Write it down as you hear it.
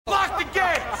Lock the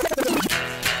gate!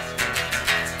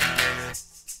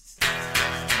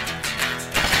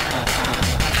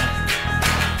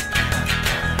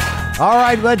 All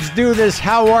right, let's do this.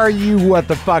 How are you, what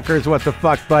the fuckers, what the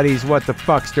fuck buddies, what the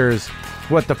fucksters,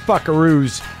 what the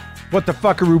fuckaroos, what the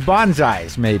fuckaroo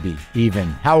bonsais, maybe even.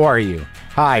 How are you?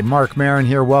 Hi, Marc Maron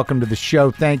here. Welcome to the show.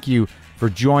 Thank you for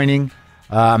joining.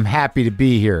 I'm happy to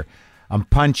be here. I'm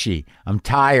punchy. I'm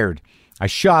tired. I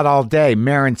shot all day.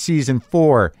 Maron Season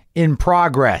 4 in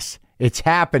progress. It's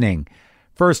happening.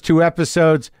 First 2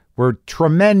 episodes were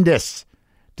tremendous.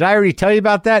 Did I already tell you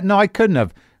about that? No, I couldn't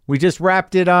have. We just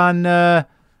wrapped it on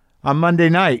Monday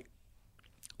night.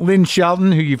 Lynn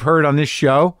Shelton, who you've heard on this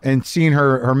show and seen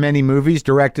her many movies,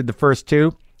 directed the first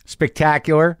 2.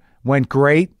 Spectacular. Went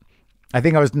great. I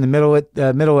think I was in the middle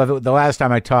of it the last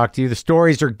time I talked to you. The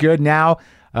stories are good now.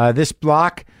 This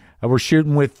block, we're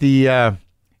shooting with the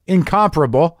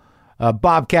incomparable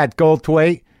Bobcat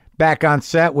Goldthwait back on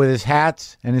set with his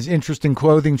hats and his interesting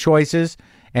clothing choices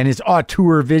and his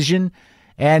auteur vision.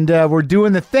 And we're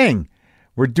doing the thing.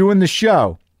 We're doing the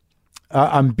show.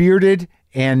 I'm bearded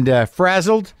and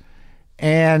frazzled,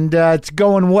 and it's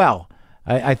going well.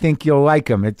 I think you'll like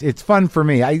them. It's fun for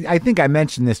me. I think I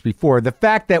mentioned this before. The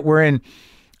fact that we're in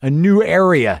a new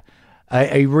area,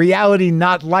 a reality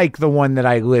not like the one that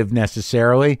I live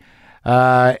necessarily,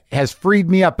 has freed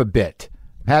me up a bit.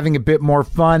 I'm having a bit more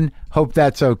fun. Hope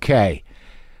that's okay.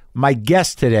 My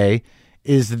guest today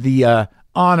is the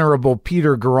Honorable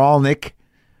Peter Guralnick.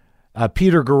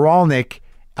 Peter Guralnick,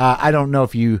 I don't know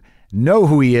if you know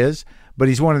who he is, but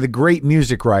he's one of the great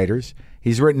music writers.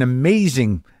 He's written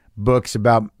amazing books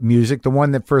about music. The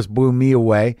one that first blew me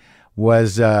away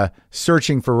was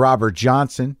Searching for Robert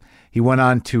Johnson. He went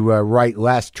on to write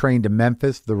Last Train to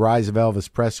Memphis, The Rise of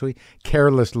Elvis Presley,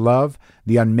 Careless Love,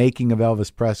 The Unmaking of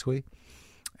Elvis Presley.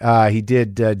 He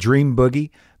did Dream Boogie,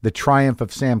 The Triumph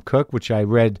of Sam Cooke, which I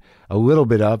read a little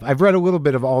bit of. I've read a little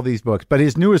bit of all these books, but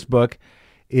his newest book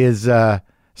is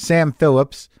Sam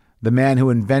Phillips, the man who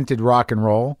invented rock and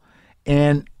roll.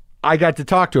 And I got to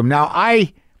talk to him. Now,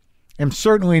 I am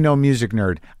certainly no music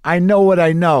nerd. I know what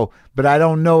I know, but I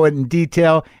don't know it in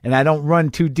detail, and I don't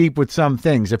run too deep with some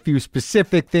things. A few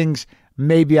specific things,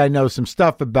 maybe I know some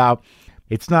stuff about.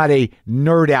 It's not a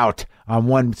nerd out on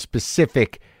one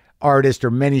specific artist or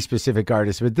many specific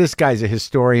artists, but this guy's a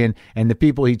historian, and the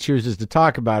people he chooses to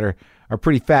talk about are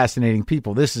pretty fascinating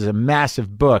people. This is a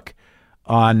massive book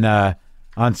on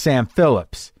Sam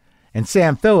Phillips. And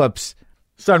Sam Phillips,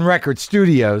 Sun Record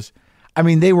Studios, I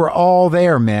mean, they were all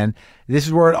there, man. This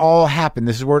is where it all happened.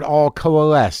 This is where it all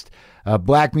coalesced.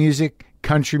 Black music,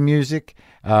 country music,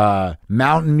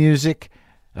 mountain music,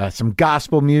 some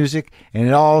gospel music, and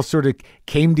it all sort of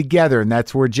came together. And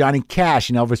that's where Johnny Cash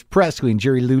and Elvis Presley and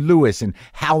Jerry Lee Lewis and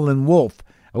Howlin' Wolf,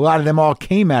 a lot of them all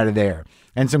came out of there.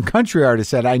 And some country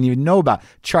artists that I didn't even know about.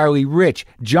 Charlie Rich,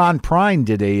 John Prine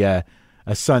did a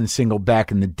Sun single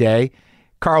back in the day.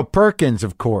 Carl Perkins,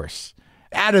 of course.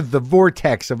 Out of the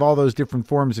vortex of all those different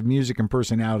forms of music and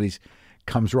personalities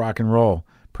comes rock and roll.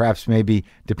 Perhaps maybe,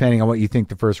 depending on what you think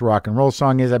the first rock and roll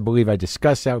song is. I believe I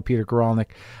discussed that with Peter Guralnick.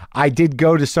 I did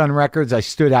go to Sun Records. I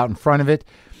stood out in front of it.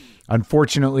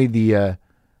 Unfortunately, the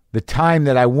time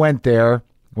that I went there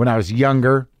when I was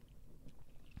younger,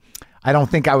 I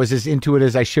don't think I was as into it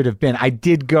as I should have been. I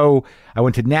did go. I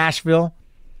went to Nashville.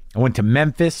 I went to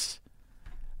Memphis.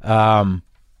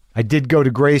 I did go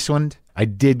to Graceland. I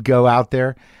did go out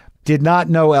there. Did not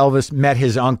know Elvis. Met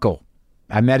his uncle.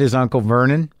 I met his uncle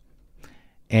Vernon,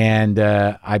 and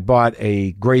I bought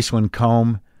a Graceland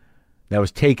comb that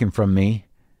was taken from me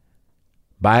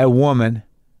by a woman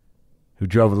who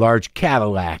drove a large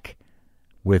Cadillac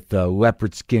with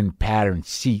leopard skin pattern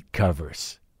seat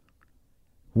covers.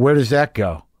 Where does that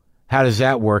go? How does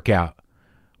that work out?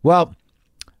 Well,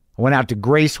 I went out to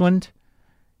Graceland,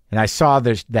 and I saw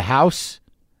the house.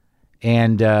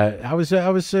 And I was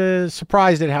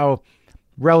surprised at how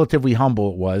relatively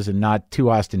humble it was and not too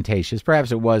ostentatious.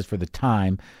 Perhaps it was for the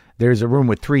time. There's a room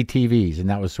with 3 TVs, and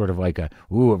that was sort of like a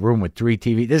room with 3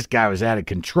 TVs. This guy was out of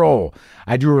control.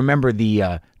 I do remember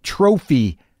the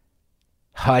trophy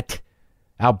hut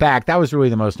out back. That was really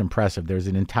the most impressive. There's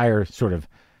an entire sort of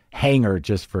hangar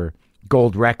just for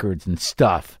gold records and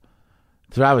stuff.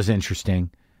 So that was interesting.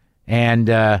 And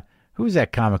who was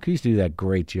that comic who used to do that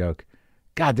great joke?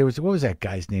 God, what was that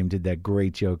guy's name? Did that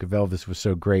great joke? If Elvis was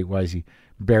so great, why is he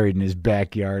buried in his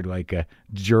backyard like a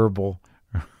gerbil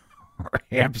or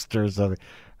hamster or something?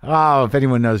 Oh, if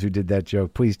anyone knows who did that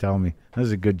joke, please tell me. That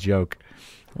was a good joke.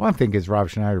 Well, I think it's Rob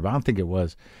Schneider, but I don't think it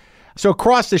was. So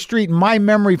across the street, my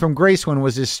memory from Graceland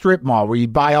was this strip mall where you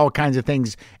buy all kinds of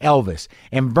things Elvis.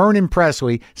 And Vernon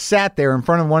Presley sat there in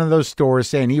front of one of those stores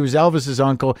saying he was Elvis's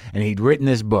uncle and he'd written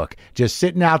this book, just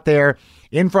sitting out there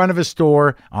in front of a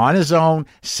store on his own,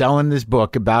 selling this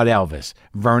book about Elvis,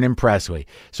 Vernon Presley.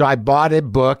 So I bought a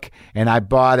book, and I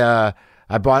bought a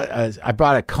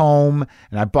comb,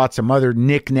 and I bought some other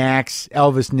knickknacks,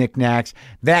 Elvis knickknacks.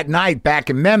 That night back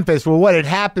in Memphis, well, what had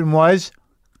happened was,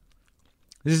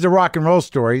 this is the rock and roll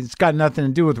story. It's got nothing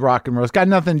to do with rock and roll. It's got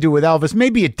nothing to do with Elvis.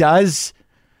 Maybe it does.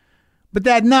 But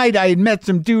that night, I had met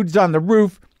some dudes on the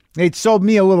roof. They'd sold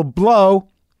me a little blow.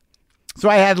 So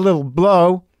I had a little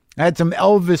blow. I had some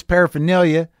Elvis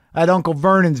paraphernalia. I had Uncle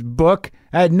Vernon's book.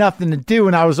 I had nothing to do,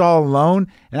 and I was all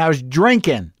alone, and I was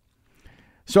drinking.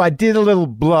 So I did a little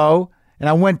blow, and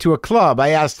I went to a club. I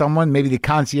asked someone, maybe the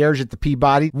concierge at the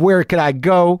Peabody, where could I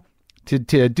go to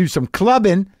do some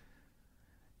clubbing,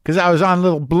 because I was on a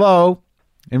little blow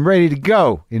and ready to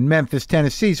go in Memphis,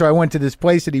 Tennessee. So I went to this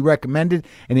place that he recommended,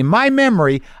 and in my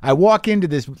memory, I walk into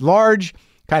this large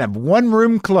kind of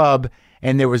one-room club,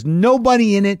 and there was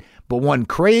nobody in it but one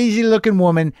crazy-looking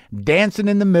woman dancing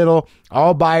in the middle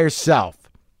all by herself.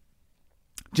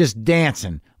 Just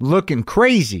dancing, looking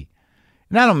crazy.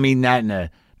 And I don't mean that in a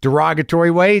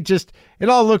derogatory way. It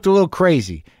all looked a little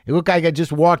crazy. It looked like I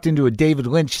just walked into a David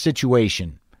Lynch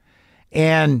situation.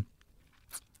 And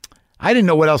I didn't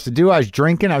know what else to do. I was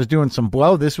drinking. I was doing some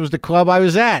blow. This was the club I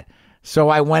was at. So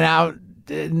I went out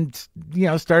and,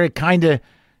 started kind of,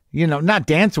 not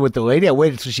dancing with the lady. I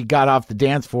waited till she got off the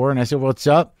dance floor, and I said, "What's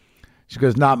up?" She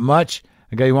goes, "Not much."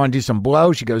 I go, "You want to do some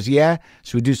blow?" She goes, "Yeah."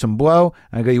 So we do some blow.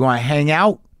 I go, "You want to hang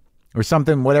out?" Or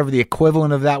something, whatever the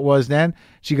equivalent of that was then.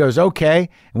 She goes, "Okay."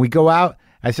 And we go out.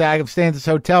 I said, "I'm staying at this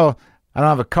hotel. I don't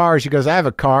have a car." She goes, "I have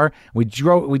a car." We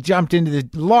jumped into the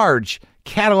large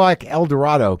Cadillac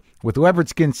Eldorado with leopard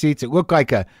skin seats. It looked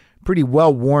like a pretty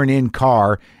well worn in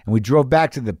car. And we drove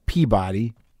back to the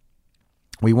Peabody.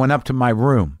 We went up to my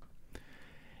room.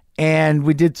 And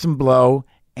we did some blow,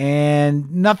 and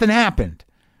nothing happened.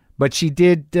 But she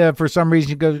did, for some reason,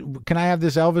 she goes, "Can I have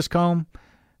this Elvis comb?"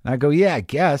 And I go, "Yeah, I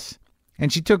guess."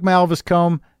 And she took my Elvis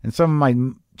comb and some of my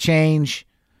change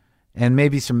and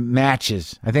maybe some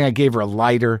matches. I think I gave her a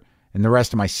lighter and the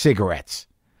rest of my cigarettes.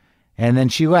 And then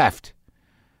she left.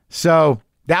 So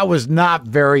that was not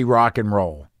very rock and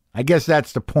roll. I guess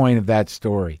that's the point of that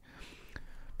story.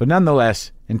 But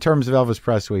nonetheless, in terms of Elvis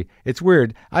Presley, it's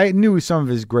weird. I knew some of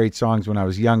his great songs when I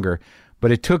was younger,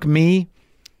 but it took me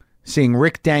seeing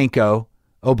Rick Danko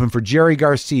open for Jerry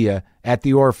Garcia at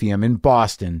the Orpheum in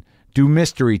Boston, do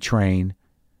Mystery Train,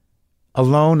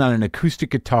 alone on an acoustic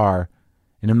guitar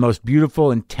in the most beautiful,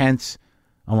 intense,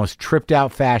 almost tripped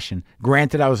out fashion.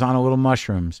 Granted, I was on a little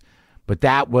mushrooms, but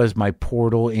that was my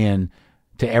portal in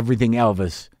to everything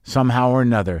Elvis, somehow or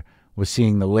another, was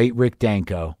seeing the late Rick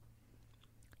Danko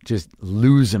just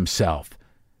lose himself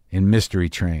in Mystery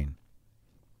Train.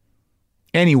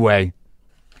 Anyway,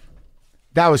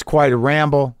 that was quite a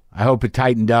ramble. I hope it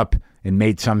tightened up and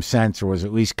made some sense, or was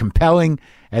at least compelling,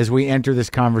 as we enter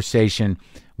this conversation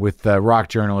with rock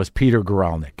journalist Peter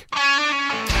Guralnick.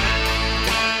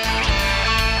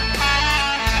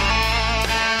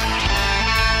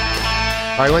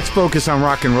 All right, let's focus on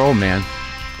rock and roll, man.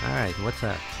 All right, what's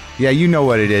up? Yeah, you know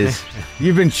what it is.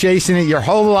 You've been chasing it your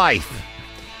whole life.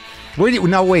 So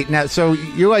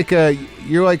you're like a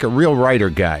real writer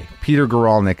guy, Peter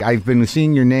Guralnick. I've been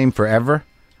seeing your name forever,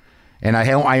 and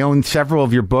I own several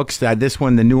of your books. This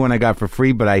one, the new one, I got for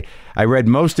free, but I read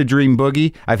most of Dream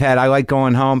Boogie. I Like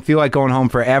Going Home, Feel Like Going Home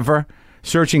Forever.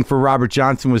 Searching for Robert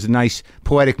Johnson was a nice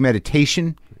poetic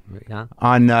meditation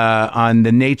on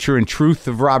the nature and truth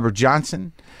of Robert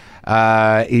Johnson.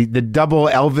 The double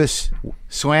Elvis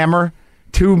slammer.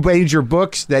 2 major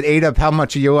books that ate up how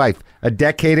much of your life? A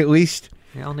decade at least?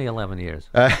 Yeah, only 11 years.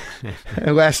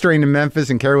 Last Train to Memphis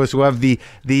and Careless Love, the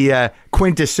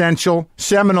quintessential,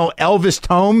 seminal Elvis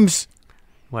tomes.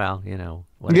 Well,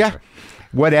 whatever. Yeah,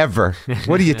 whatever.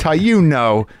 What do you tell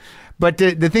you? But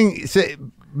the thing,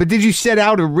 but did you set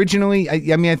out originally?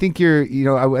 I mean, I think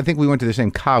I think we went to the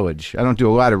same college. I don't do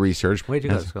a lot of research. Where'd you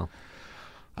go to school?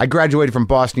 I graduated from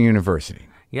Boston University.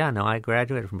 Yeah, no, I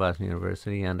graduated from Boston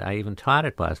University, and I even taught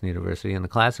at Boston University in the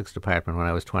classics department when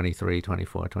I was 23,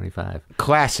 24, 25.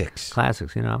 Classics.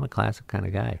 Classics, I'm a classic kind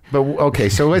of guy. But okay,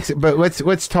 so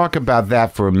let's talk about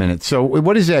that for a minute. So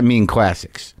what does that mean,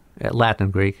 classics? Latin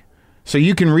and Greek. So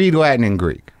you can read Latin and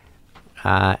Greek.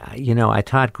 I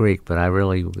taught Greek, but I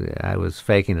was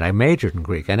faking it. I majored in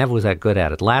Greek. I never was that good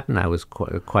at it. Latin I was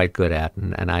quite good at,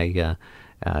 and I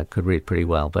could read pretty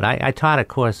well. But I taught a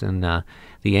course in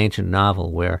the ancient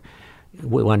novel where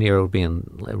one year it would be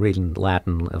reading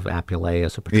Latin of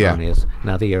Apuleius or Petronius.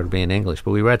 Another year it would be in English.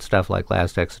 But we read stuff like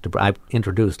Last Exit to I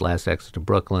introduced Last Exit to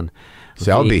Brooklyn,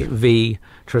 Selby, V,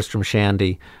 Tristram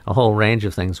Shandy, a whole range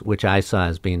of things which I saw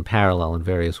as being parallel in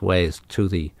various ways to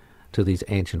these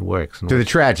ancient works. To the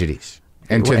tragedies.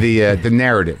 And to the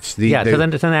narratives. To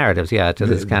narratives, to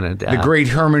this kind of... the great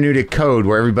hermeneutic code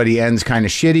where everybody ends kind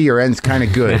of shitty or ends kind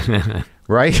of good.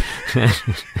 Right?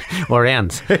 Or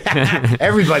ends.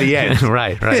 Everybody ends.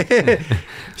 Right.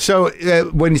 So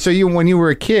when you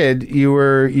were a kid, you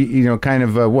were kind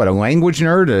of a language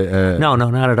nerd? No,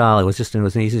 not at all. It was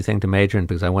an easy thing to major in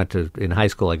because in high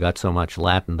school I got so much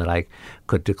Latin that I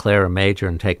could declare a major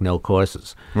and take no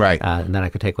courses. Right. And then I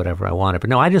could take whatever I wanted. But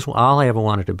no, all I ever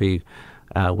wanted to be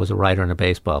was a writer and a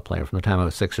baseball player from the time I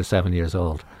was 6 or 7 years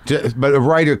old. But a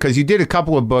writer, because you did a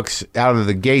couple of books out of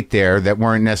the gate there that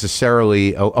weren't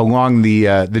necessarily along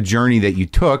the journey that you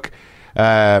took,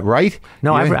 right?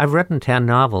 No, I've written 10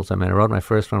 novels. I mean, I wrote my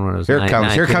first one when I was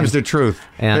 19. Here comes the truth.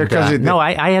 And,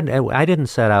 I didn't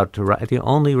set out to write. The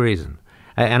only reason.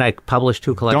 And I published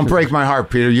 2 collections. Don't break my heart,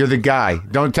 Peter. You're the guy.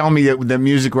 Don't tell me that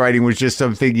music writing was just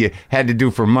something you had to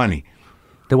do for money.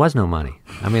 There was no money.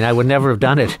 I mean, I would never have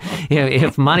done it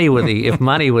if money were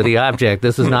the object.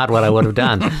 This is not what I would have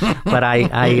done. But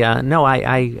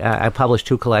I published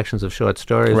 2 collections of short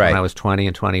stories when I was 20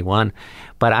 and 21.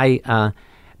 But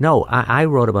I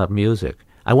wrote about music.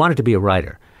 I wanted to be a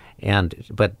writer,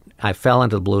 but I fell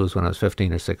into the blues when I was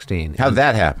 15 or 16. How'd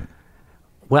that happen?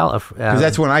 Well, because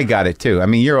that's when I got it too. I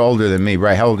mean, you're older than me,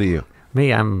 right? How old are you?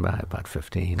 Me, I'm about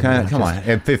 15. Come on,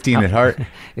 at 15 at heart?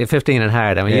 15 at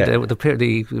heart. I mean,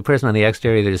 the person on the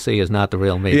exterior that you see is not the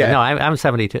real me. Yeah. No, I'm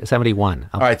 71.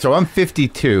 All right, so I'm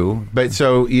 52, but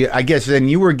so I guess then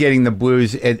you were getting the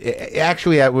blues,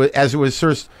 actually, as it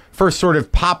was first sort of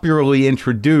popularly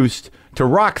introduced to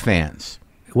rock fans.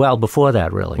 Well, before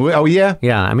that, really. Oh, yeah?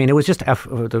 Yeah, I mean, it was just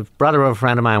the brother of a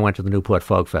friend of mine went to the Newport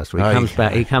Folk Festival.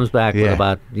 He comes back with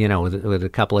about, with a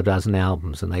couple of dozen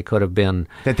albums, and they could have been...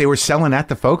 That they were selling at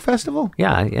the Folk Festival?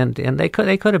 Yeah, and they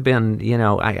could have been,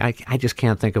 I just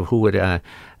can't think of who would...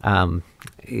 who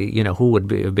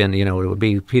would have been, it would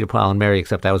be Peter, Paul, and Mary,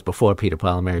 except that was before Peter,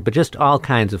 Paul, and Mary. But just all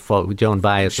kinds of folk, Joan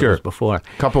Baez was before.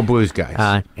 Couple blues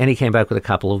guys. And he came back with a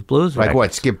couple of blues records. Like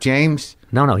what, Skip James?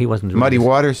 No, he wasn't. Muddy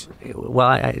Waters? Well,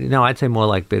 I'd say more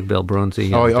like Big Bill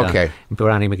Brunsey. Okay.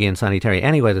 Brownie McGee and Sonny Terry.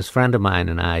 Anyway, this friend of mine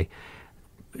and I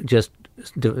just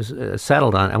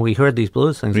settled on, and we heard these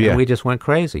blues things, and we just went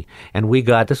crazy. And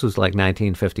this was like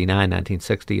 1959,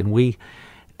 1960, and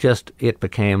it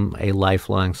became a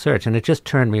lifelong search, and it just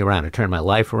turned me around. It turned my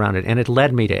life around, and it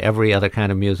led me to every other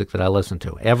kind of music that I listened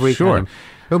to.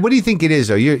 But what do you think it is,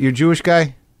 though? You're a Jewish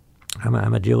guy?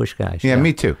 I'm a Jewish guy. Yeah,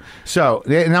 me too. So,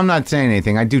 and I'm not saying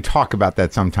anything. I do talk about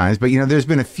that sometimes. But, there's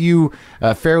been a few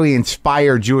fairly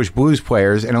inspired Jewish blues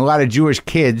players and a lot of Jewish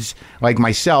kids like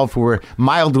myself who were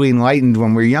mildly enlightened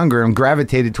when we were younger and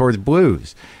gravitated towards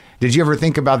blues. Did you ever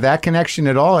think about that connection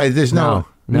at all? There's no.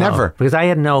 Never. Because I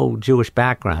had no Jewish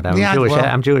background.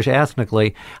 I'm Jewish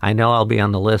ethnically. I know I'll be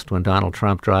on the list when Donald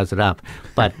Trump draws it up.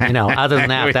 But, other than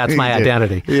that, that's my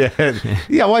identity. Yeah,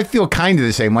 well, I feel kind of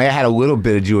the same way. I had a little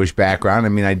bit of Jewish background. I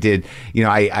mean, I did,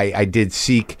 I did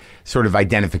seek sort of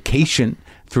identification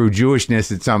through Jewishness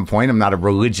at some point. I'm not a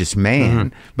religious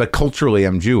man, but culturally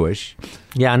I'm Jewish.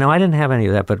 Yeah, no, I didn't have any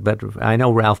of that. But I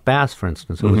know Ralph Bass, for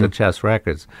instance, who was at Chess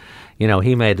Records.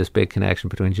 He made this big connection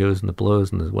between Jews and the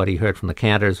blues, and what he heard from the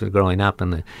cantors growing up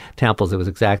in the temples. It was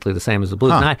exactly the same as the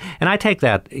blues. And I take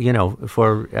that,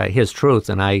 for his truth,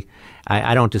 and I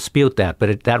don't dispute that.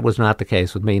 But that was not the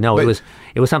case with me. No, it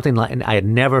was something like I had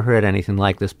never heard anything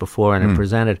like this before, and it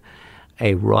presented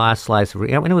a raw slice of. I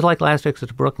mean, it was like Last Exit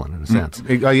to Brooklyn in a sense.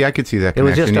 Oh yeah, I could see that. It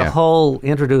was just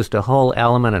introduced a whole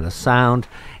element and a sound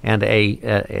and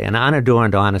an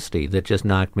unadorned honesty that just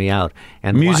knocked me out.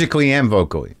 And musically and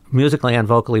vocally. Musically and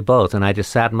vocally both. And I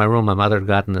just sat in my room. My mother had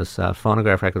gotten this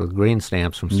phonograph record with green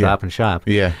stamps from Stop and Shop.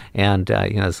 Yeah. And,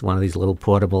 it's one of these little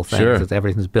portable things that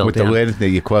everything's built with in. With the lid that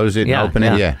you close it and open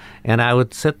it. Yeah. And I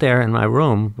would sit there in my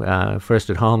room, first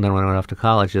at home, then when I went off to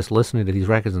college, just listening to these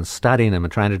records and studying them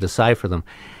and trying to decipher them.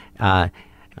 I'd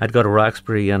go to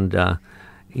Roxbury and...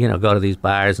 go to these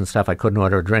bars and stuff. I couldn't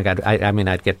order a drink.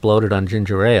 I'd get bloated on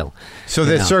ginger ale. So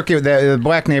the circuit, the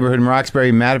black neighborhood in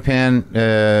Roxbury,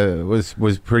 Mattapan,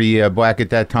 was pretty black at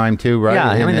that time too, right? Yeah,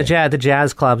 I mean the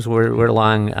jazz clubs were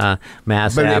along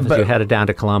Mass Ave as you headed down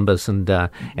to Columbus, and there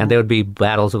would be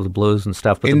battles of the blues and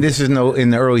stuff. But this is in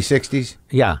the early '60s.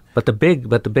 Yeah, but the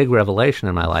big revelation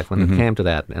in my life when it came to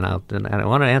that, and I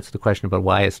want to answer the question about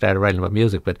why I started writing about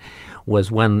music, but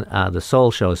was when the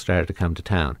soul shows started to come to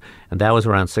town. And that was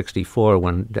around 64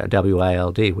 when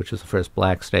WILD, which was the first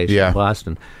black station in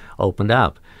Boston, opened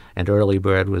up. And Early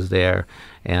Bird was there,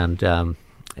 and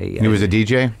he was a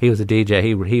DJ? He was a DJ.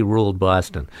 He ruled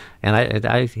Boston.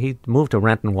 And he moved to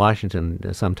Renton,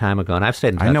 Washington some time ago, and I've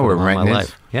stayed in touch with him all my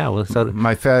life. Yeah, well, so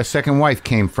my second wife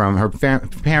came from, her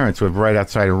parents were right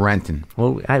outside of Renton.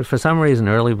 Well, for some reason,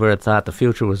 Early Bird thought the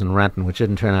future was in Renton, which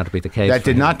didn't turn out to be the case. That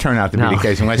did not turn out to be the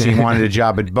case, unless he wanted a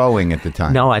job at Boeing at the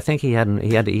time. No, I think he had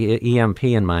EMP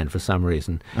in mind for some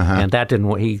reason, and that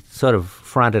didn't. He sort of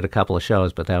fronted a couple of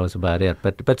shows, but that was about it.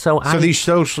 But so these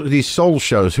soul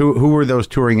shows, who were those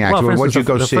touring acts? Well, What'd you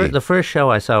go see? The first show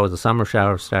I saw was the Summer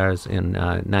Shower of Stars in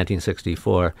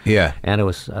 1964. Yeah, and it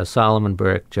was Solomon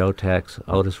Burke, Joe Tex,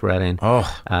 Otis Redding,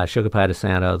 Sugar Pie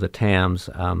DeSanto, the Tams.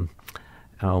 One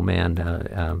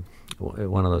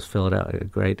of those Philadelphia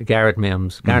great Garnett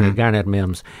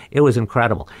Mims. It was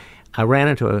incredible. I ran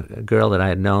into a girl that I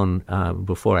had known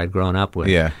before I'd grown up with.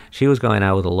 Yeah. She was going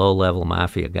out with a low-level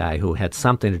mafia guy who had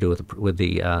something to do with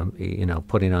the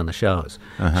putting on the shows.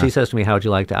 She says to me, "How would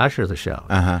you like to usher the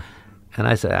show?" And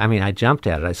I said, I jumped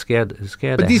at it. I scared.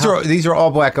 But these are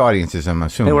all black audiences, I'm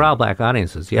assuming. They were all black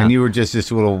audiences, yeah. And you were just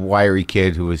this little wiry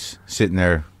kid who was sitting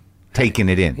there taking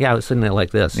it in. Yeah, I was sitting there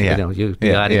like this. Yeah.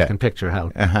 The audience can picture how.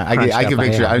 I can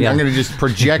picture. I'm going to just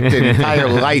project an entire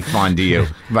life onto you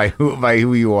by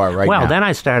who you are right now. Well, then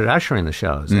I started ushering the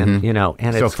shows, and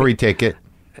so free ticket.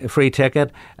 Free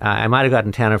ticket. I might have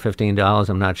gotten $10 or $15.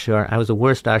 I'm not sure. I was the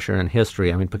worst usher in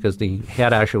history. Because the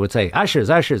head usher would say,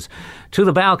 "Ushers, to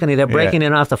the balcony. They're breaking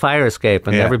in off the fire escape,"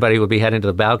 and everybody would be heading to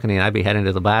the balcony, and I'd be heading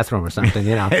to the bathroom or something.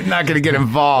 Not going to get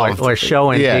involved. Or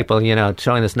showing people,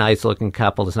 showing this nice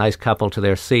couple to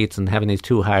their seats, and having these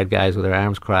two hired guys with their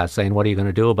arms crossed, saying, "What are you going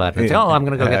to do about it?" And say, I'm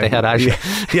going to go get the head usher.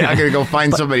 I'm going to go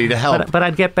find somebody to help. But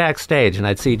I'd get backstage, and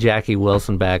I'd see Jackie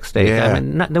Wilson backstage. Yeah.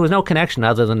 There was no connection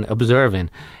other than observing.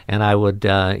 And I would,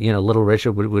 Little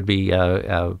Richard would be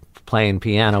playing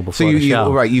piano before the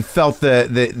show. Right, you felt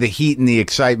the heat and the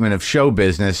excitement of show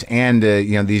business, and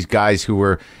these guys who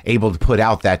were able to put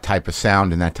out that type of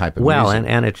sound and that type of music.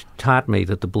 And it taught me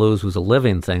that the blues was a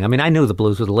living thing. I knew the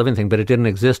blues was a living thing, but it didn't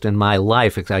exist in my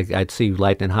life. I'd see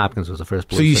Lightning Hopkins was the first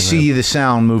blues singer. So you see the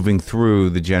sound moving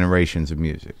through the generations of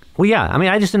music. Well, yeah.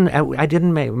 I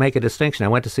didn't make a distinction. I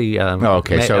went to see.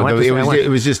 It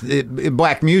was just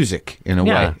black music in a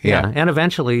way. Yeah, and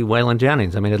eventually Waylon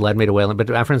Jennings. It led me to Waylon. But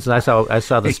for instance, I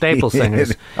saw the Staple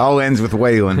Singers. It all ends with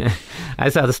Waylon. I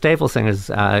saw the Staple Singers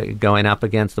going up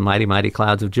against the Mighty Mighty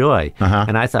Clouds of Joy,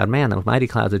 and I thought, man, the Mighty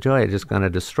Clouds of Joy are just going to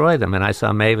destroy them. And I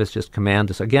saw Mavis just command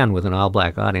this again with an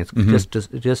all-black audience,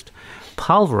 just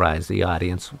pulverize the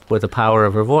audience with the power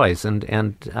of her voice,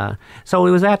 and so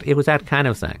it was that kind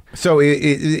of thing. So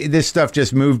this stuff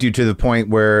just moved you to the point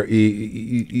where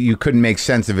you couldn't make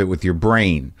sense of it with your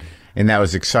brain, and that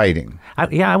was exciting.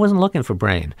 I wasn't looking for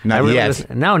brain. Not yet.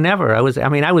 No, never. I was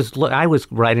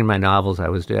writing my novels. I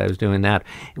was doing that.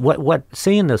 Going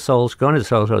to the soul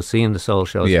shows, seeing the soul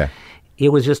shows. Yeah. It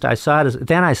was just I saw it.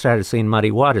 Then I started seeing Muddy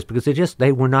Waters because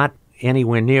they were not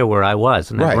anywhere near where I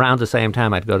was. And around the same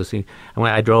time, I'd go to see.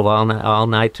 I drove all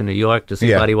night to New York to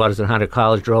see Muddy Waters at Hunter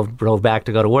College. Drove back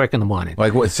to go to work in the morning.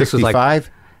 Like what?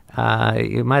 65.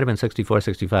 It might have been 64,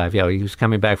 65. Yeah, he was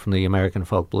coming back from the American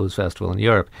Folk Blues Festival in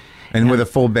Europe, and with a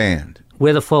full band.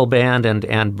 With a full band,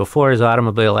 and before his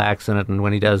automobile accident, and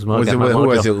when he does who was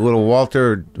it? Little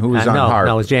Walter? Who was on harp?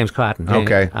 No, it was James Cotton.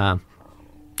 Okay.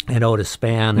 And Otis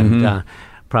Spann, and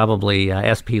probably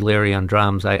S.P. Leary on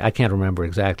drums. I can't remember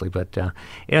exactly, but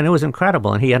and it was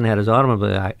incredible. And he hadn't had his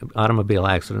automobile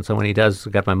accident, so when he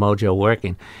got my mojo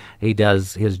working, he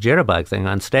does his jitterbug thing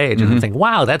on stage, and I think,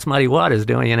 wow, that's Muddy Waters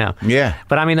doing, Yeah.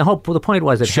 But the point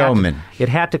was showman. It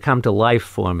had to come to life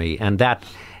for me, and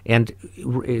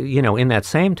in that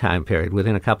same time period,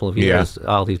 within a couple of years,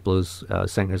 all these blues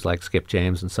singers like Skip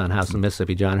James and Son House in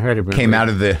Mississippi, John Hurt came out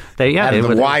of the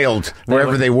wild,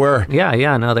 wherever they were.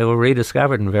 Yeah, they were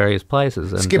rediscovered in various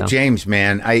places. And, Skip James,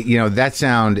 man, that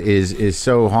sound is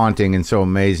so haunting and so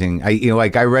amazing.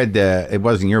 I read it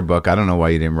wasn't your book. I don't know why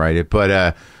you didn't write it,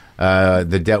 but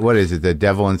what is it? The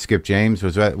Devil and Skip James,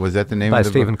 was that the name by of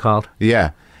the Stephen book? Calt.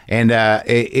 Yeah. And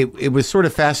it was sort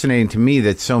of fascinating to me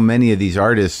that so many of these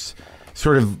artists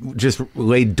sort of just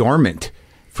lay dormant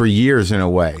for years in a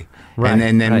way. Right,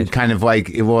 and then kind of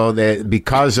like,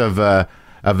 because of a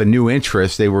new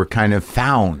interest, they were kind of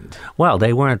found. Well,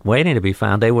 they weren't waiting to be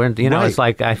found. They weren't, It's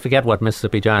like, I forget what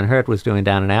Mississippi John Hurt was doing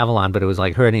down in Avalon, but it was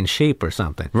like herding sheep or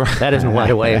something. Right. That isn't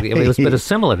what way. It was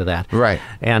similar to that. Right.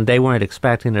 And they weren't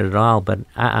expecting it at all, but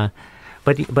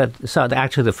so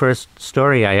actually the first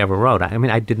story I ever wrote,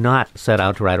 I did not set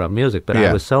out to write about music, but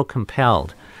I was so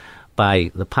compelled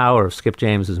by the power of Skip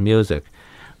James's music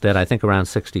that I think around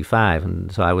 65,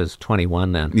 and so I was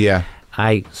 21 then. Yeah.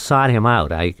 I sought him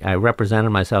out. I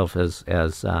represented myself as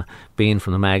being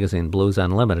from the magazine Blues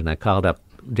Unlimited, and I called up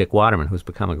Dick Waterman, who's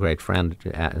become a great friend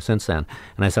since then.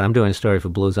 And I said, I'm doing a story for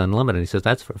Blues Unlimited. And he says,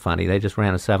 that's funny. They just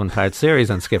ran a 7-part series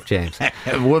on Skip James.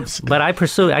 Whoops. But I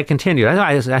continued.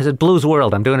 I said, Blues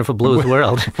World. I'm doing it for Blues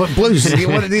World. What Blues?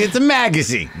 It's a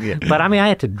magazine. Yeah. But I mean, I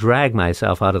had to drag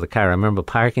myself out of the car. I remember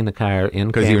parking the car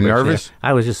in Cambridge. Because you were nervous?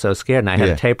 I was just so scared. And I had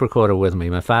a tape recorder with me.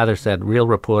 My father said, real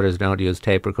reporters don't use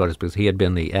tape recorders because he had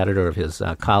been the editor of his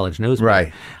college newspaper.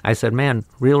 Right. I said, man,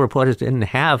 real reporters didn't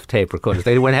have tape recorders.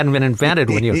 They hadn't been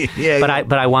invented when you...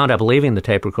 But I wound up leaving the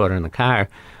tape recorder in the car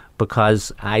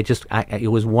because it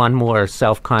was one more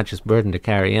self-conscious burden to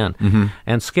carry in. Mm-hmm.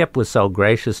 And Skip was so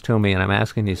gracious to me, and I'm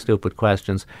asking these stupid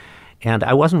questions. And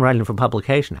I wasn't writing for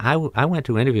publication. I went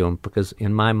to interview him because,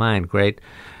 in my mind,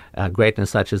 greatness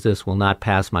such as this will not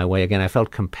pass my way again. I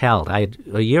felt compelled. A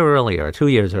year earlier, or 2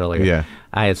 years earlier,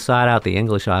 I had sought out the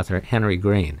English author Henry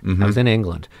Green. Mm-hmm. I was in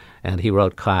England, and he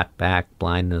wrote Caught, Back,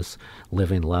 Blindness,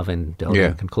 Living, Loving,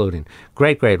 Doting, Concluding.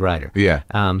 Great writer. Yeah.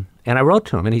 And I wrote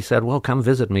to him, and he said, well, come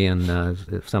visit me in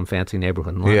some fancy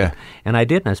neighborhood in London. Yeah. And I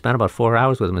did, and I spent about 4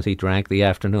 hours with him as he drank the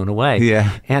afternoon away.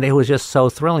 Yeah. And it was just so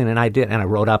thrilling, and I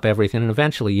wrote up everything, and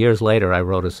eventually, years later, I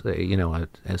wrote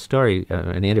a story,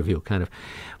 an interview, kind of.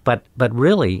 But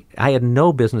really, I had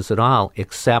no business at all,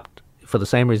 except for the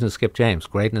same reason as Skip James.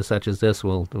 Greatness such as this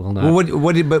will not. Well,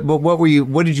 what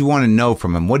did you want to know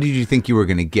from him? What did you think you were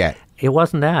going to get? It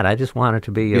wasn't that. I just wanted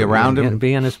to be around him,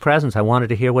 be in his presence. I wanted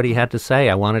to hear what he had to say.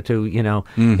 I wanted to,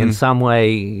 in some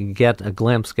way, get a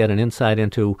glimpse, get an insight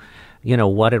into,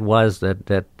 what it was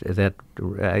that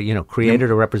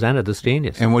created or represented this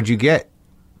genius. And what'd you get?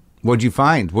 What'd you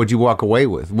find? What'd you walk away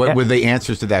with? What were the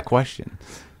answers to that question?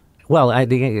 Well,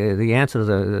 the answer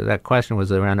to that question was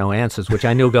there are no answers, which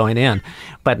I knew going in.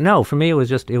 But no, for me it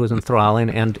was enthralling,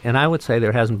 and I would say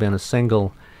there hasn't been a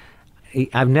single.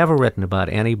 I've never written about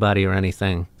anybody or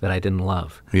anything that I didn't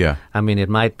love. Yeah. I mean, it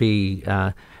might be,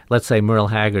 let's say Merle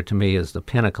Haggard to me is the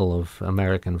pinnacle of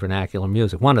American vernacular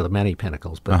music, one of the many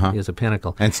pinnacles, but is a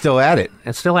pinnacle. And still at it.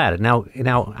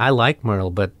 Now, I like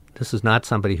Merle, but this is not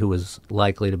somebody who is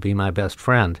likely to be my best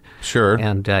friend. Sure.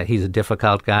 And he's a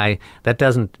difficult guy. That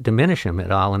doesn't diminish him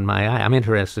at all in my eye. I'm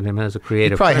interested in him as a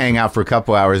creative You'd probably hang out for a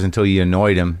couple hours until you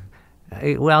annoyed him.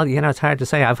 Well, it's hard to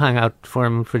say. I've hung out for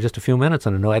him for just a few minutes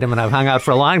and annoyed him, and I've hung out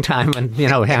for a long time and,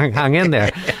 hung in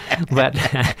there. But,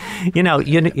 the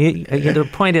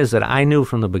point is that I knew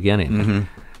from the beginning.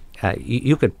 Mm-hmm.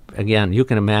 You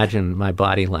can imagine my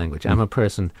body language. I'm a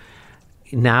person,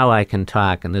 now I can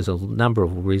talk, and there's a number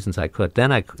of reasons I could.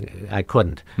 Then I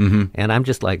couldn't. Mm-hmm. And I'm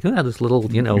just like, this little,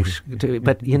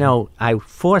 but, I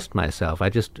forced myself. I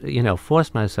just,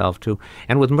 forced myself to.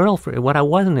 And with Merle, what I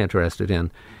wasn't interested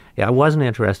in, I wasn't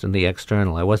interested in the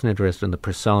external. I wasn't interested in the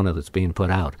persona that's being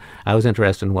put out. I was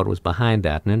interested in what was behind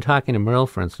that. And in talking to Merle,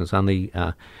 for instance, on the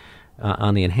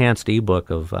enhanced ebook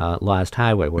of Lost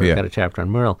Highway, where I've got a chapter on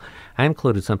Merle, I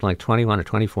included something like 21 or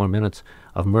 24 minutes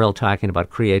of Merle talking about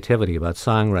creativity, about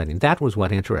songwriting. That was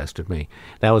what interested me.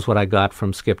 That was what I got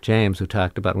from Skip James, who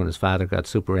talked about when his father got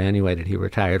superannuated, he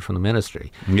retired from the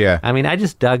ministry. Yeah. I mean, I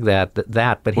just dug that.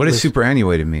 But what does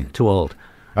superannuated mean? Too old.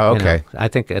 Oh, okay. I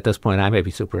think at this point I may be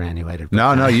superannuated.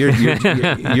 No,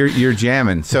 you're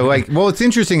jamming. So, it's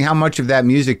interesting how much of that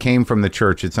music came from the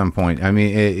church at some point. I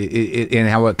mean, and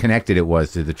how connected it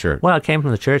was to the church. Well, it came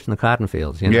from the church and the cotton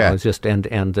fields. It was just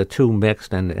and the two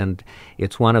mixed, and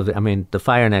it's one of the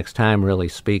Fire Next Time really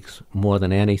speaks more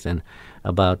than anything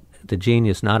about the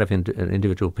genius not of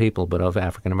individual people, but of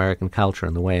African American culture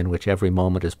and the way in which every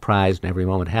moment is prized and every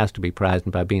moment has to be prized.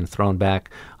 And by being thrown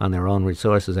back on their own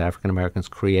resources, African Americans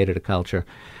created a culture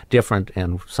different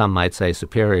and some might say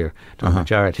superior to the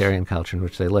majoritarian culture in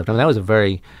which they lived. I mean, that was a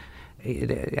very,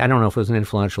 I don't know if it was an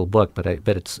influential book, but it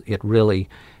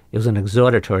was an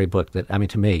exhortatory book that,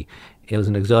 to me, it was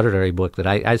an exhortatory book that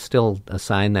I still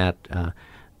assign that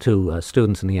to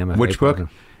students in the MFA Which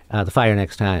program. book? The Fire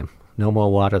Next Time. No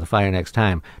more water, the fire next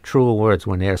time. Truer words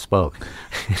when ne'er spoke.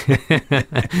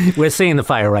 We're seeing the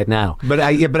fire right now. But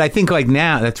I think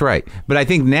now, that's right. But I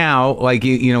think now,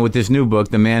 with this new book,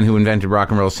 The Man Who Invented Rock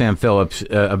and Roll, Sam Phillips,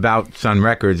 about Sun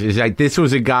Records, is this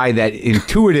was a guy that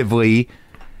intuitively,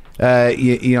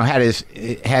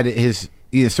 had his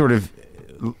sort of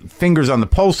fingers on the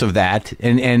pulse of that,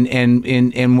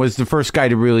 and was the first guy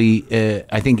to really,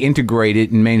 I think, integrate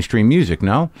it in mainstream music.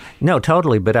 No,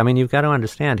 totally. But you've got to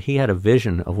understand, he had a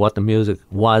vision of what the music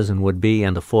was and would be,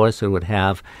 and the force it would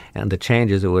have, and the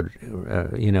changes it would,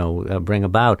 bring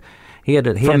about.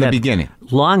 From the beginning.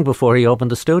 Long before he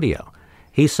opened the studio.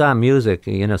 He saw music,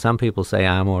 some people say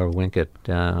amor vincit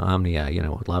omnia,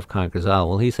 love conquers all.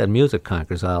 Well, he said music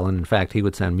conquers all, and in fact, he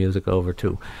would send music over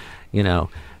to,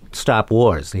 stop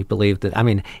wars. He believed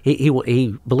that,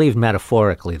 he believed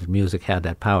metaphorically that music had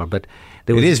that power, but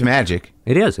it is magic.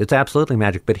 It is. It's absolutely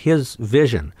magic, but his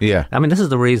vision. Yeah. This is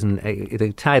the reason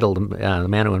the title,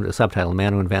 the subtitle, The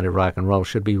Man Who Invented Rock and Roll,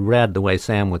 should be read the way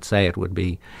Sam would say it would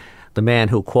be. The man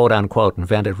who, quote unquote,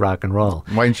 invented rock and roll.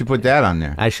 Why didn't you put that on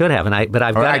there? I should have, but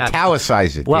I've got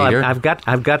italicize it. Well, Peter.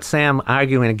 I've got Sam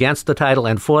arguing against the title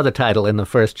and for the title in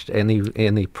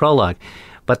the prologue.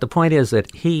 But the point is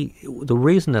that the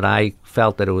reason that I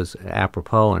felt that it was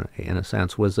apropos in a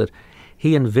sense was that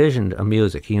he envisioned a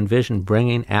music. He envisioned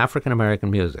bringing African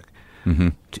American music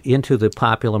into the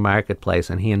popular marketplace,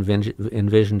 and he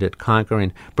envisioned it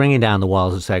bringing down the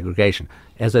walls of segregation.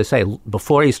 As I say,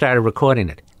 before he started recording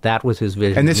it, that was his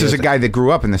vision. And this is a guy that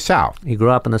grew up in the South. He grew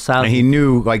up in the South. And he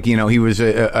knew, he was,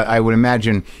 I would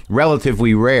imagine,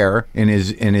 relatively rare in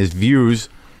his views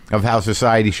of how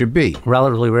society should be.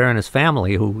 Relatively rare in his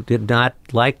family, who did not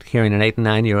like hearing an 8 and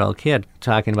 9-year-old kid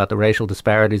talking about the racial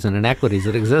disparities and inequities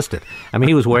that existed.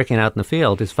 He was working out in the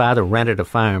field. His father rented a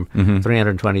farm,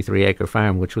 323-acre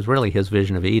farm, which was really his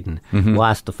vision of Eden.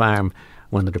 Lost the farm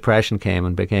when the Depression came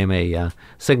and became a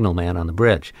signal man on the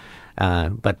bridge,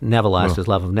 but never lost his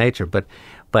love of nature. But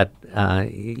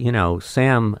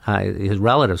Sam, his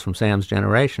relatives from Sam's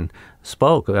generation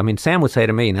spoke. Sam would say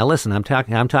to me, "Now listen, I'm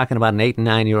talking about an 8 and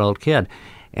 9-year-old kid,"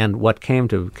 and what came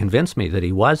to convince me that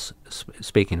he was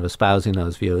espousing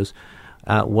those views,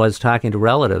 was talking to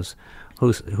relatives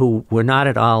who were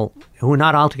not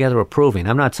altogether approving.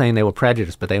 I'm not saying they were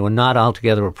prejudiced, but they were not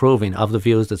altogether approving of the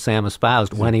views that Sam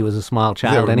espoused when he was a small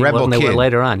child, and when they were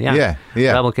later on. Yeah.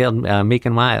 Rebel kid, meek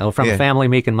and mild, from a family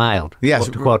meek and mild. Yes,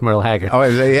 to quote Merle Haggard. Oh,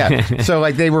 yeah.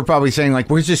 So they were probably saying,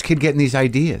 where's this kid getting these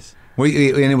ideas? And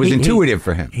it was intuitive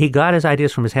for him. He got his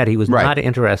ideas from his head. He was not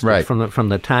interested from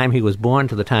the time he was born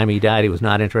to the time he died. He was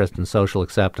not interested in social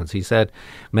acceptance. He said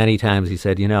many times,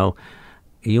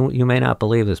 You may not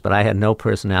believe this, but I had no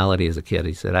personality as a kid.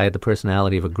 He said, I had the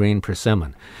personality of a green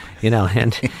persimmon.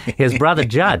 And his brother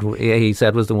Judd, he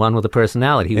said, was the one with the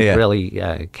personality. He was really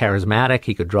charismatic.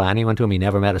 He could draw anyone to him. He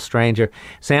never met a stranger.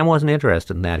 Sam wasn't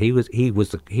interested in that. He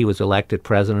was elected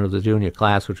president of the junior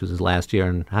class, which was his last year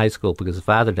in high school because his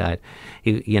father died.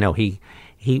 He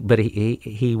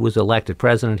was elected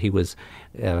president. He was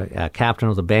captain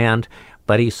of the band.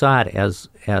 But he saw it as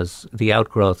the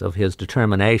outgrowth of his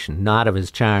determination, not of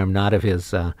his charm, not of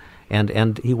his,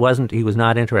 and he was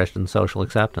not interested in social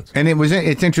acceptance. And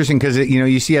it's interesting because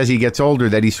you see as he gets older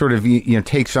that he sort of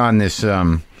takes on this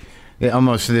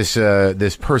almost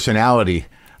this personality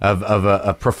of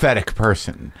a prophetic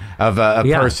person, of a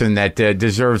person that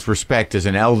deserves respect as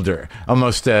an elder,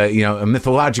 almost a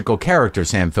mythological character.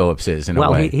 Sam Phillips is in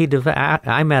a way.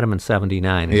 I met him in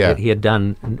 '79. Yeah.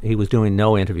 He was doing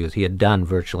no interviews. He had done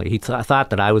virtually. He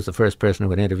thought that I was the first person who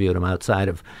had interviewed him outside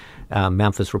of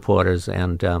Memphis reporters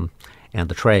and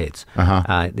the trades.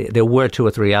 There were 2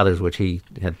 or 3 others which he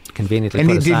had conveniently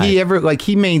put aside. Did he ever,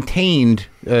 he maintained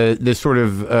the sort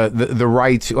of the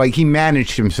rights, he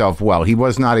managed himself well. He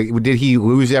was not, did he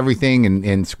lose everything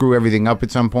and screw everything up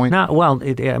at some point? No, well,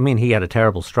 he had a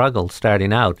terrible struggle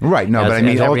starting out. Right, no, but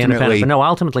ultimately... No,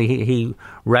 ultimately he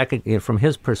from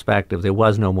his perspective, there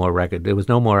was no more record, there was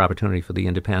no more opportunity for the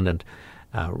independent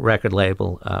record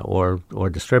label or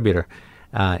distributor.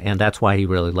 And that's why he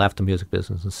really left the music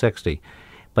business in '60.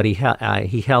 But he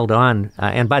held on,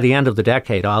 and by the end of the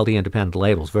decade, all the independent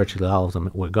labels, virtually all of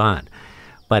them, were gone.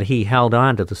 But he held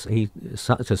on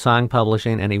to song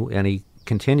publishing, and he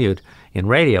continued in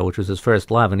radio, which was his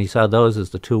first love, and he saw those as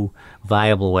the 2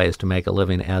 viable ways to make a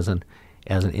living as an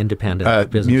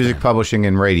independent business. Music publishing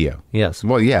and radio. Yes.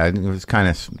 Well, yeah, it was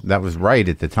that was right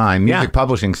at the time. Music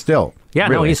publishing still. Yeah,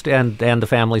 really. No, and the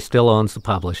family still owns the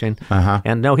publishing.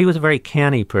 And no, he was a very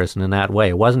canny person in that way.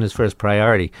 It wasn't his first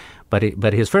priority,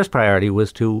 but his first priority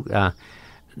was to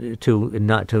put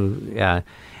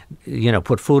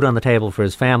food on the table for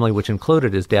his family, which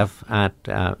included his deaf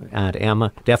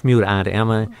mute Aunt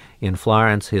Emma in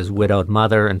Florence, his widowed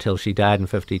mother until she died in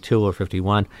 52 or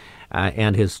 51,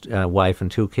 and his wife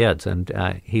and 2 kids.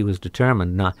 And he was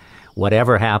determined,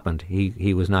 whatever happened,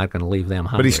 he was not going to leave them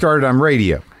hungry. But he started on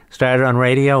radio.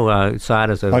 Saw it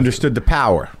as understood the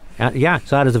power.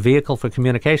 Saw it as a vehicle for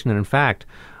communication. And in fact,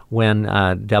 when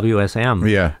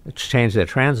WSM changed their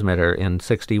transmitter in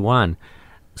 '61,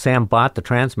 Sam bought the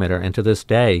transmitter, and to this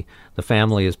day, the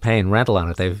family is paying rental on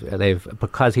it. They've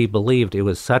because he believed it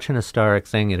was such an historic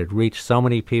thing. It had reached so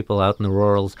many people out in the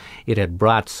rurals. It had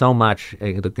brought so much,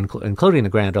 including the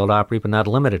Grand Ole Opry, but not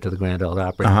limited to the Grand Ole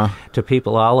Opry, to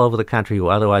people all over the country who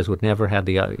otherwise would never have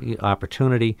the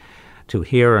opportunity to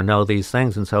hear or know these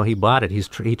things. And so he bought it.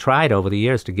 He tried over the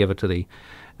years to give it to the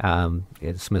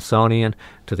Smithsonian,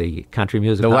 to the Country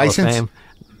Music Hall of Fame.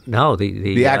 No,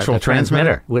 the actual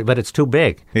transmitter, but it's too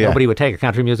big. Yeah. Nobody would take a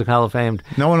Country Music Hall of Fame.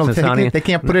 No one will take it. They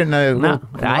can't put it in a lot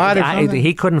or something?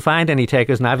 He couldn't find any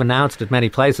takers, and I've announced at many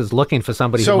places looking for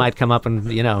somebody who might come up and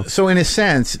So in a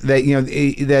sense, that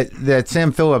that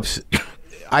Sam Phillips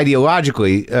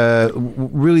ideologically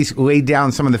really laid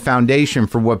down some of the foundation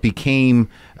for what became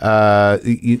the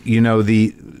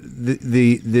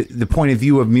point of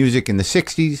view of music in the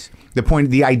 60s.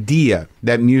 The idea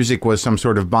that music was some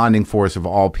sort of bonding force of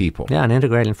all people. Yeah, an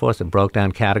integrating force that broke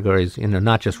down categories,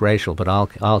 not just racial, but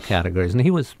all categories. And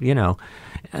he was,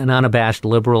 an unabashed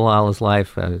liberal all his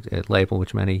life, a label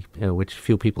which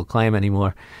few people claim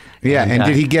anymore. Yeah, and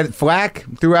did he get flack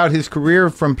throughout his career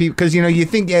from people? Because you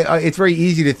think it's very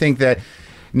easy to think that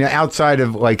outside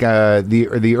of like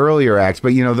the earlier acts,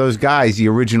 but those guys, the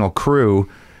original crew.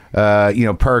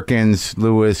 Perkins,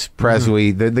 Lewis,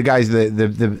 Presley, the guys,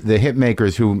 the hit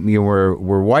makers who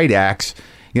were white acts.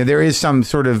 There is some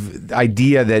sort of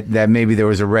idea that maybe there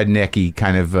was a rednecky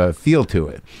kind of feel to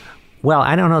it. Well,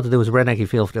 I don't know that there was a rednecky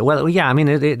feel to it. Well, yeah, I mean,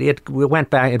 it went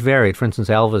back. It varied. For instance,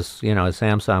 Elvis, as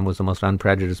Sam saw him, was the most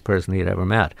unprejudiced person he had ever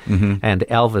met, and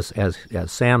Elvis,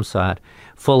 as Sam saw it,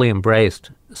 fully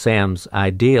embraced Sam's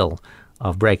ideal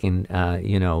of breaking.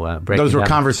 Those were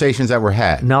conversations that were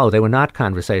had. No, they were not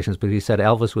conversations, but he said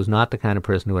Elvis was not the kind of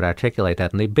person who would articulate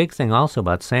that. And the big thing also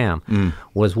about Sam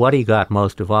was what he got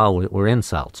most of all were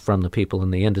insults from the people in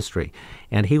the industry.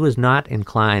 And he was not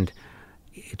inclined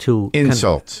to...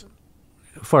 Insults?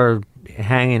 For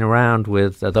hanging around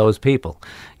with those people.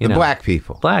 Black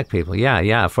people. Black people,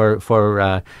 yeah. For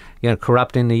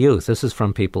corrupting the youth. This is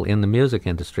from people in the music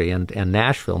industry, and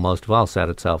Nashville, most of all, set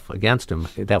itself against him.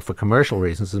 That for commercial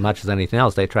reasons, as much as anything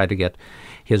else, they tried to get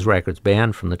his records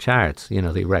banned from the charts.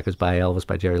 The records by Elvis,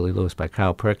 by Jerry Lee Lewis, by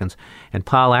Carl Perkins, and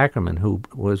Paul Ackerman, who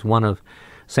was one of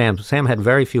Sam had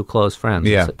very few close friends.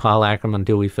 Yeah. Paul Ackerman,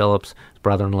 Dewey Phillips, his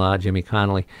brother-in-law, Jimmy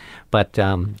Connolly, but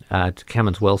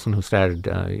Clemens Wilson, who started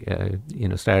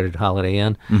Holiday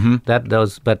Inn.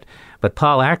 But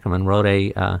Paul Ackerman wrote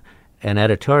an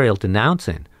editorial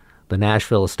denouncing the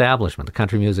Nashville establishment, the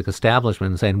country music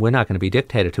establishment, and saying, we're not going to be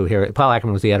dictated to here. Paul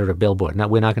Ackerman was the editor of Billboard. No,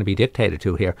 we're not going to be dictated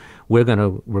to here. We're going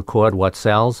to record what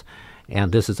sells,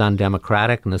 and this is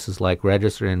undemocratic, and this is like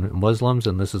registering Muslims,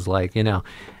 and this is like,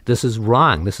 this is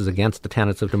wrong. This is against the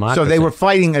tenets of democracy. So they were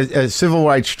fighting a civil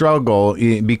rights struggle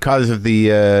because of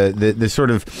the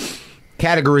sort of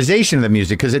categorization of the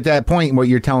music, because at that point, what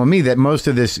you're telling me, that most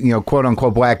of this,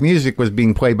 quote-unquote black music was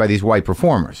being played by these white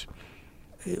performers.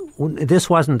 This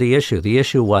wasn't the issue. The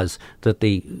issue was that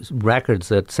the records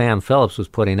that Sam Phillips was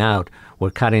putting out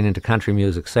were cutting into country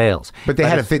music sales. But they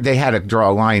had to draw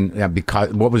a line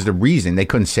because what was the reason? They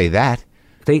couldn't say that.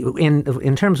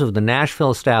 In terms of the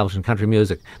Nashville establishment country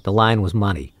music, the line was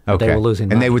money. Okay. They were losing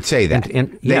money. And they would say that.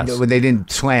 Yes. They didn't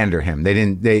slander him.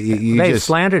 They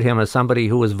slandered him as somebody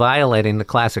who was violating the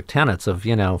classic tenets of,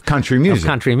 country music. Of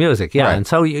country music, yeah. Right. And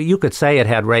so you could say it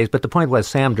had raised, but the point was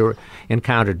Sam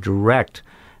encountered direct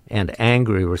and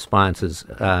angry responses,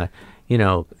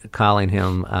 calling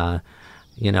him... a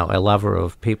lover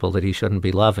of people that he shouldn't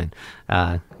be loving.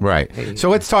 Right. So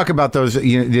let's talk about those,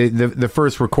 the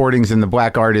first recordings and the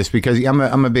black artists, because I'm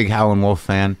a big Howlin' Wolf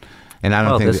fan, and I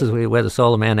don't think this is where the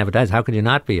soul of man never dies. How could you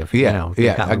not be?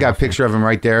 I got a picture of him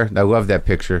right there. I love that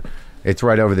picture. It's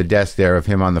right over the desk there of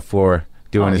him on the floor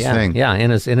doing his thing. Yeah, in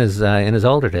his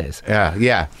older days.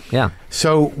 Yeah.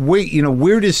 So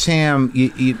where does Sam?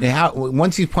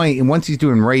 Once he's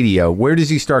doing radio, where does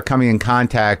he start coming in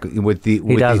contact with the?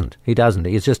 He doesn't.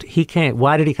 It's just he came.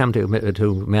 Why did he come to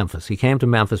Memphis? He came to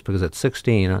Memphis because at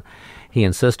 16. He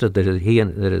insisted that he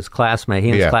and his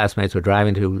classmates were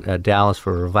driving to Dallas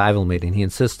for a revival meeting. He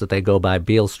insists that they go by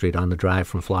Beale Street on the drive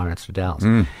from Florence to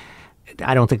Dallas.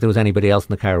 I don't think there was anybody else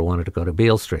in the car who wanted to go to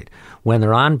Beale Street. When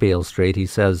they're on Beale Street, he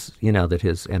says,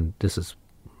 that and this is,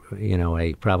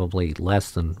 a probably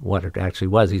less than what it actually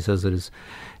was. He says that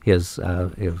his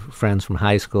friends from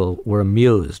high school were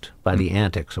amused by the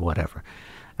antics or whatever.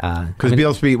 Because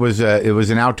Beale Street was it was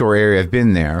an outdoor area. I've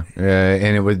been there,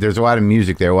 and there's a lot of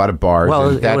music there, a lot of bars. Well,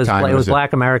 and at it was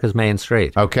Black America's main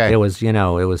street. Okay, it was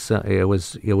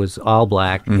it was all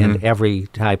black and every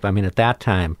type. I mean, at that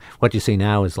time, what you see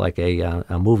now is like a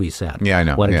movie set. Yeah, I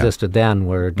know. What existed then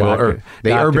were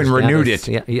they urban renewed it.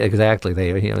 Yeah, exactly.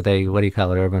 They what do you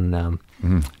call it? Urban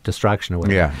destruction or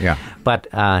whatever. Yeah. But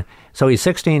so he's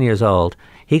 16 years old.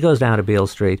 He goes down to Beale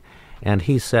Street, and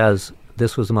he says,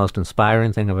 "This was the most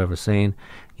inspiring thing I've ever seen."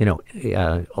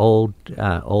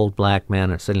 Old black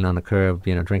men are sitting on the curb,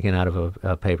 drinking out of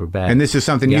a paper bag. And this is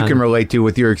something you can relate to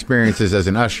with your experiences as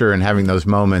an usher and having those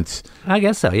moments. I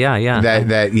guess so. Yeah.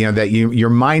 That your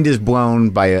mind is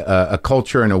blown by a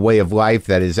culture and a way of life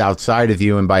that is outside of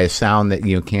you, and by a sound that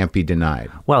can't be denied.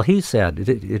 Well, he said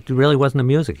it really wasn't the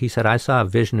music. He said, "I saw a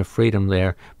vision of freedom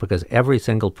there because every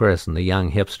single person, the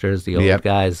young hipsters, the old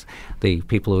guys, the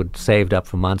people who had saved up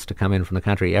for months to come in from the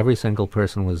country, every single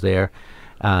person was there."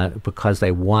 Because they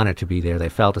wanted to be there. They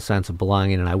felt a sense of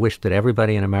belonging, and I wish that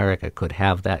everybody in America could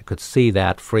have that, could see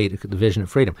that the vision of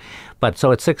freedom. But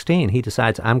so at 16, he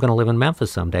decides, I'm going to live in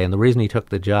Memphis someday. And the reason he took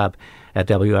the job at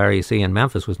WREC in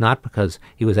Memphis was not because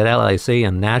he was at LAC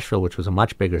in Nashville, which was a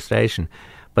much bigger station,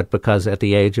 but because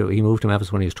he moved to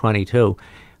Memphis when he was 22,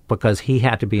 because he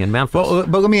had to be in Memphis. Well,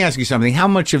 but let me ask you something. How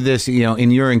much of this,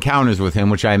 in your encounters with him,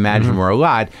 which I imagine were a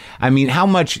lot, I mean, how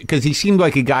much, because he seemed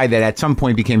like a guy that at some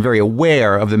point became very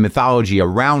aware of the mythology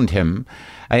around him,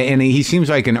 and he seems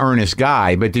like an earnest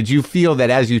guy, but did you feel that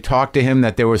as you talked to him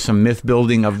that there was some myth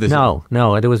building of this? No,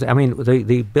 there was,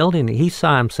 the building, he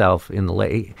saw himself in the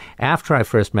late, after I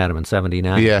first met him in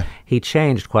 79, he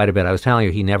changed quite a bit. I was telling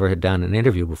you, he never had done an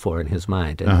interview before in his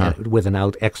mind, with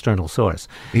an external source.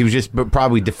 He was just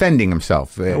probably defending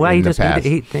himself in the past.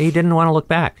 He didn't want to look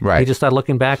back. Right. He just thought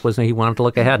looking back he wanted to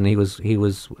look ahead, and he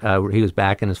was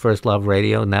back in his first love,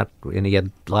 radio, and he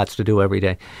had lots to do every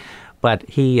day. But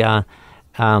he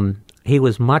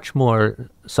was much more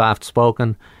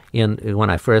soft-spoken when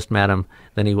I first met him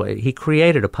than he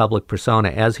created a public persona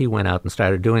as he went out and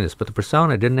started doing this. But the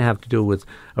persona didn't have to do with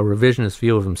a revisionist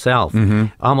view of himself.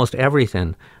 Almost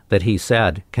everything that he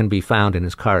said can be found in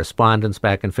his correspondence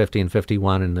back in 50 and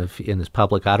 51, in his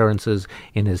public utterances,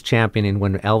 in his championing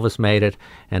when Elvis made it,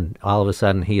 and all of a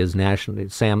sudden he is national.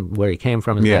 Sam, where he came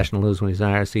from, is national news when he's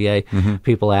on RCA.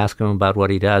 People ask him about what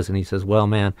he does, and he says, "Well,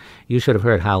 man, you should have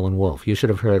heard Howlin' Wolf. You should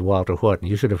have heard Walter Horton.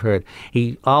 You should have heard."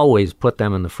 He always put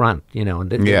them in the front,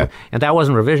 and that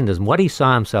wasn't revisionism. What he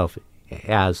saw himself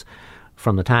as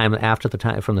from the time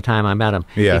I met him,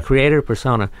 he created a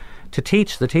persona to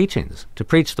teach the teachings, to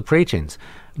preach the preachings,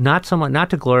 not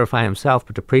to glorify himself,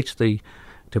 but to preach the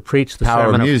power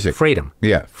sermon of music, of freedom.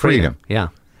 Yeah, freedom. Yeah.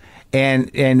 And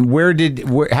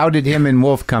how did him and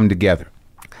Wolf come together?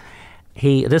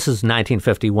 This is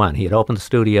 1951. He had opened the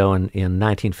studio in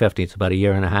 1950. It's about a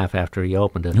year and a half after he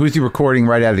opened it. Who was he recording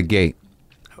right out of the gate?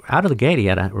 Out of the gate, he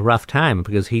had a rough time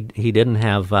because he didn't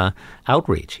have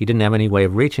outreach. He didn't have any way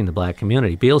of reaching the black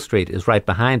community. Beale Street is right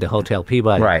behind the Hotel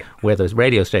Peabody, where the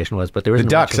radio station was. But there isn't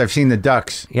the Ducks. I've seen the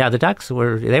Ducks. Yeah, the Ducks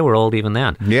were old even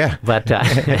then. Yeah, but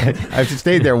I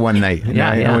stayed there one night. And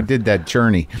I did that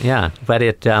journey. Yeah, but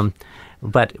it.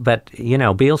 But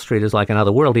Beale Street is like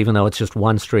another world, even though it's just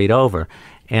one street over.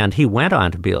 And he went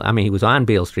on to Beale. I mean, he was on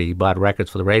Beale Street. He bought records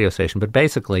for the radio station. But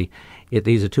basically,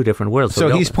 these are two different worlds. So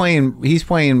he's playing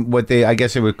what I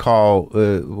guess they would call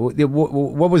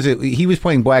what was it? He was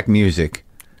playing black music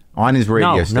on his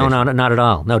radio station. No, not at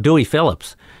all. No, Dewey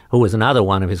Phillips, who was another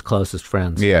one of his closest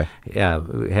friends,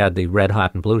 had the Red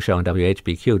Hot and Blue show on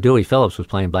WHBQ. Dewey Phillips was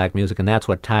playing black music, and that's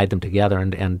what tied them together.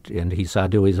 And he saw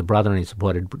Dewey as a brother, and he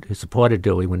supported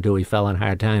Dewey when Dewey fell on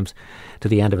hard times to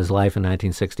the end of his life in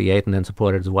 1968, and then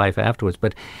supported his wife afterwards.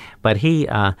 But he.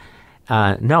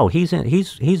 No, he's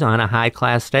on a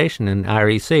high-class station in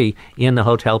REC in the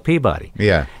Hotel Peabody.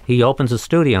 Yeah. He opens a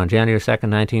studio on January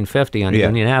 2nd, 1950 on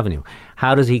Union Avenue.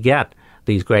 How does he get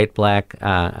these great black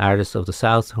artists of the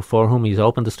South for whom he's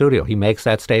opened the studio? He makes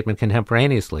that statement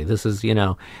contemporaneously. This is,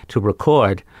 to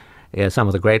record some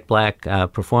of the great black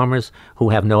performers who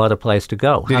have no other place to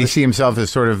go. Did he see himself as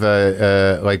sort of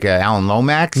like Alan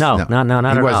Lomax? No, not at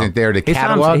all. He wasn't there to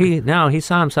catalog? He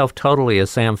saw himself totally as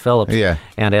Sam Phillips, yeah,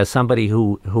 and as somebody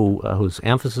whose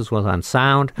emphasis was on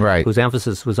sound, right, whose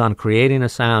emphasis was on creating a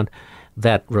sound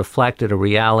that reflected a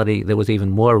reality that was even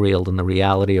more real than the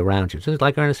reality around you. Just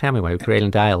like Ernest Hemingway,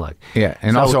 creating dialogue. Yeah,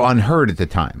 and also unheard at the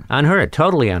time. Unheard,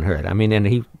 totally unheard. I mean, and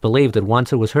he believed that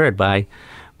once it was heard by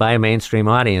a mainstream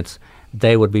audience,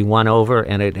 they would be won over,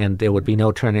 and there would be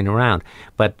no turning around.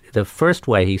 But the first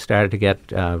way he started to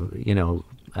get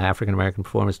African American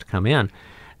performers to come in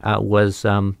was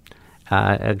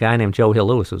a guy named Joe Hill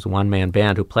Lewis, who was a one-man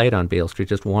band who played on Beale Street,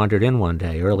 just wandered in one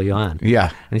day early on. Yeah.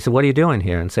 And he said, "What are you doing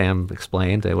here?" And Sam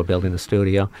explained they were building the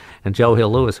studio. And Joe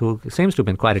Hill Lewis, who seems to have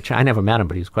been I never met him,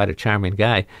 but he was quite a charming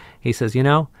guy, he says,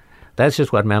 that's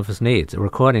just what Memphis needs, a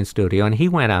recording studio. And he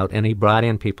went out and he brought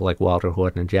in people like Walter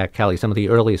Horton and Jack Kelly, some of the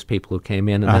earliest people who came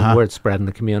in, and then word spread in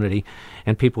the community.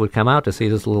 And people would come out to see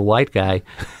this little white guy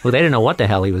who they didn't know what the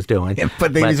hell he was doing. Yeah,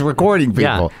 but he was recording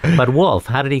people. Yeah, but Wolf,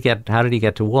 how did he get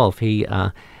to Wolf? He,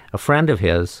 a friend of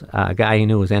his, a guy he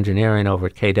knew was engineering over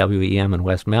at KWEM in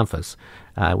West Memphis,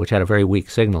 which had a very weak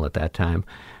signal at that time,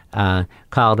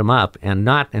 called him up, and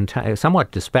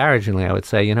somewhat disparagingly, I would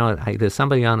say, there's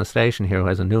somebody on the station here who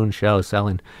has a noon show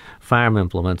selling farm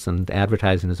implements and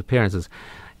advertising his appearances.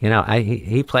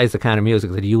 He plays the kind of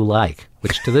music that you like,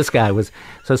 which to this guy was.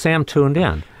 So Sam tuned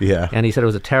in, and he said it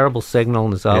was a terrible signal,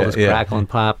 and there's all this crackle and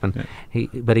pop, and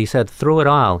but he said through it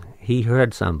all, he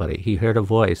heard somebody, he heard a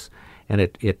voice. And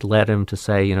it led him to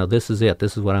say, this is it.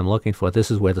 This is what I'm looking for.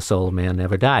 This is where the soul of man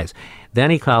never dies.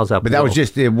 Then he calls up. But that was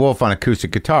just Wolf on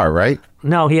acoustic guitar, right?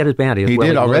 No, he had his band. He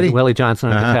did already? Willie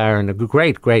Johnson on guitar, and a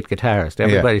great guitarist.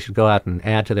 Everybody should go out and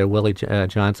add to their Willie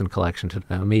Johnson collection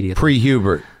immediately.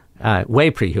 Pre-Hubert.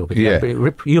 Way pre-Hubert. Yeah.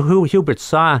 Hubert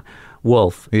saw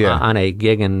Wolf on a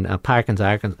gig in Parkins,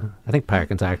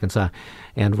 Arkansas,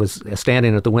 and was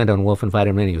standing at the window, and Wolf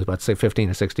invited him in. He was about 15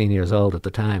 or 16 years old at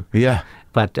the time. Yeah.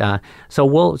 But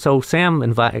so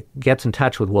Sam gets in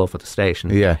touch with Wolf at the station.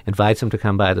 Yeah. Invites him to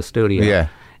come by the studio. Yeah.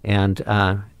 And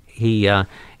he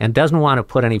doesn't want to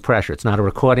put any pressure. It's not a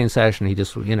recording session. He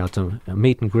just it's a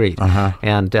meet and greet.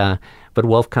 And but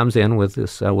Wolf comes in with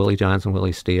this Willie Johnson,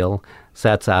 Willie Steele,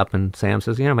 sets up, and Sam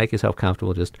says, make yourself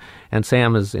comfortable. And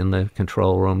Sam is in the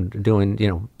control room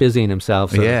doing, busying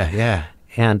himself. So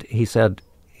and he said,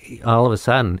 all of a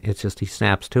sudden, it's just he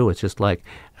snaps to. It's just like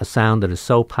a sound that is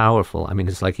so powerful. I mean,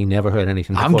 it's like he never heard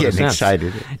anything before. I'm getting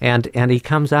excited. And he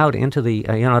comes out into the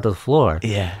to the floor.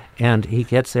 Yeah. And he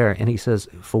gets there, and he says,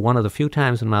 for one of the few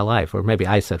times in my life, or maybe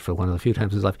I said for one of the few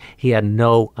times in his life, he had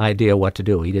no idea what to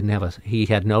do.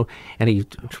 And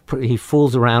he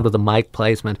fools around with the mic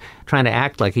placement, trying to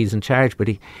act like he's in charge, but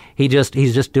he's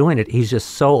just doing it. He's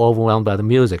just so overwhelmed by the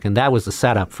music, and that was the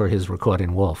setup for his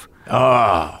recording Wolf.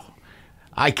 Oh.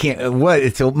 I can't.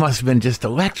 It must have been just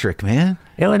electric, man.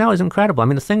 Yeah, no, it was incredible. I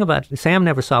mean, the thing about Sam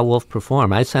never saw Wolf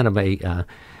perform. I sent him a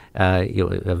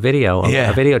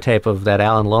videotape of that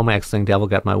Alan Lomax thing, "Devil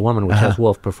Got My Woman," which has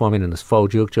Wolf performing in this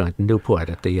faux juke joint in Newport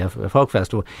at the folk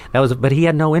festival. But he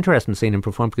had no interest in seeing him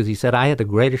perform because he said, "I had the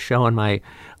greatest show on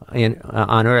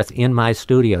earth in my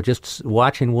studio, just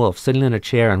watching Wolf, sitting in a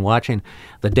chair and watching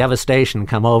the devastation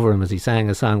come over him as he sang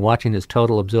a song, watching his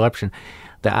total absorption."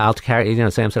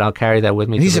 Sam said, "I'll carry that with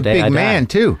me." He's to the day I die. He's a big man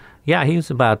too. Yeah, he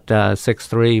was about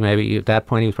 6'3", maybe. At that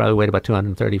point, he was probably weighed about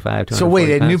 235, 240 So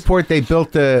wait, at pounds. Newport, they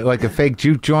built a fake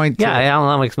juke joint? Yeah, Alan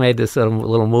Lomax made this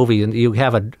little movie, and you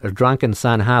have a drunken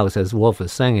Son House as Wolf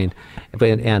is singing.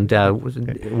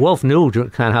 Wolf knew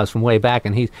Son House from way back,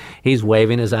 and he's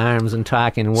waving his arms and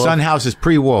talking. And Son House is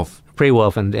pre-Wolf.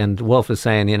 Pre-Wolf, and Wolf is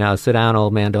saying, sit down,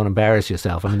 old man, don't embarrass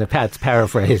yourself. I mean, that's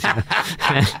paraphrase.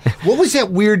 What was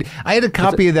that weird? I had a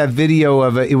copy of that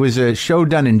video it was a show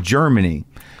done in Germany.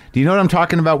 Do you know what I'm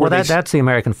talking about? Well, that's the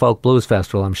American Folk Blues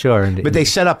Festival, I'm sure. But they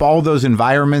set up all those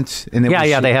environments, and they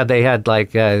had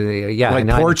like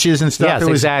porches and stuff. Yes,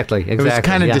 exactly. It was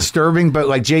kind of disturbing, but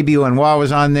like J.B. Lenoir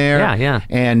was on there. Yeah.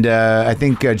 And I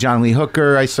think John Lee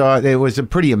Hooker. I saw it was a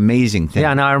pretty amazing thing.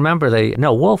 Yeah. No, I remember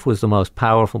Wolf was the most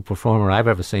powerful performer I've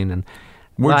ever seen. And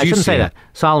I shouldn't say that.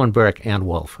 Solomon Burke and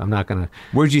Wolf. I'm not going to.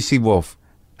 Where'd you see Wolf?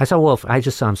 I saw Wolf. I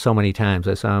just saw him so many times.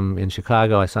 I saw him in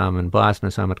Chicago. I saw him in Boston. I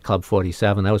saw him at Club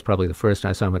 47. That was probably the first.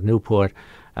 I saw him at Newport.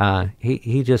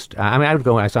 He just. I would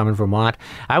go. I saw him in Vermont.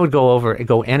 I would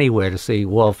go anywhere to see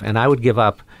Wolf, and I would give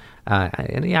up.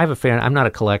 And I have I'm not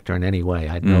a collector in any way.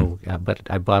 I know, but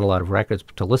I bought a lot of records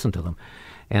to listen to them.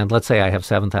 And let's say I have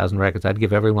 7,000 records. I'd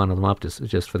give every one of them up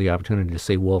just for the opportunity to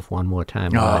see Wolf one more time.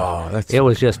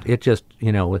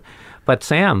 But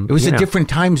Sam... It was a different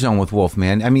time zone with Wolf,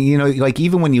 man. I mean, like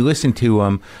even when you listen to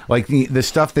him, like the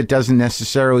stuff that doesn't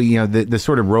necessarily, the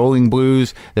sort of rolling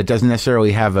blues that doesn't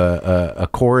necessarily have a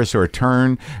chorus or a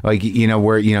turn, like,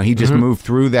 where, he just moved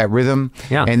through that rhythm.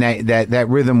 Yeah. And that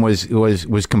rhythm was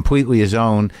completely his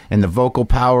own, and the vocal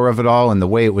power of it all and the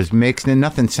way it was mixed, and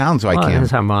nothing sounds like him. And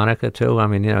his harmonica, too. I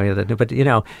mean, but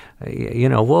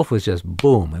Wolf was just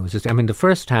boom. It was just, the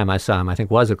first time I saw him, I think,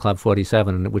 was at Club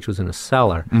 47, which was in a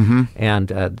cellar. Mm-hmm.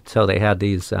 And so they had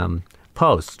these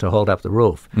posts to hold up the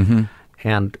roof. Mm-hmm.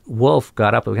 And Wolf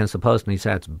got up against the post, and he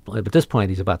said, at this point,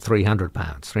 he's about 300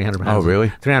 pounds. 300 pounds. Oh,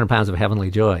 really? 300 pounds of heavenly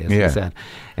joy, as he said.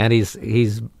 And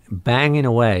he's banging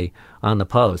away on the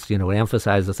post, to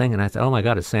emphasize the thing. And I thought, oh, my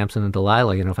God, it's Samson and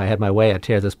Delilah. If I had my way, I'd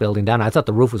tear this building down. I thought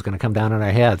the roof was going to come down on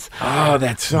our heads. Oh,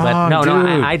 that song, but no,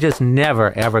 dude. I just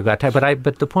never, ever got tired.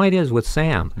 But the point is, with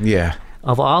Sam,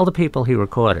 of all the people he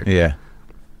recorded,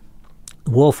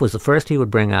 Wolf was the first he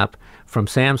would bring up. From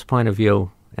Sam's point of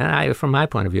view, and from my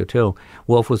point of view too,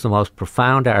 Wolf was the most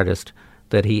profound artist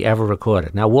that he ever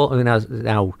recorded. Now,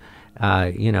 Elvis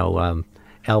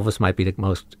might be the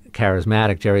most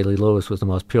charismatic. Jerry Lee Lewis was the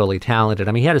most purely talented.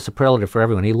 I mean, he had a superlative for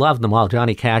everyone. He loved them all.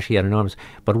 Johnny Cash, he had enormous.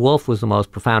 But Wolf was the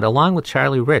most profound, along with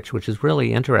Charlie Rich, which is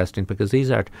really interesting because these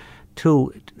are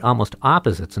two almost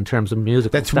opposites in terms of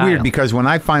musical That's style. weird because when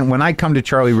I come to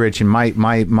Charlie Rich, and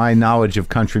my knowledge of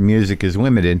country music is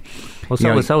limited.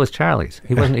 Well, so was Charlie's.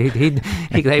 He wasn't.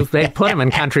 They put him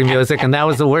in country music, and that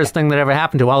was the worst thing that ever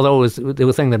happened to him. Although it was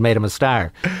the thing that made him a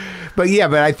star. But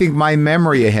I think my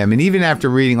memory of him, and even after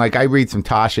reading, I read some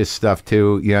Tasha's stuff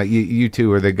too. You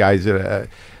two are the guys that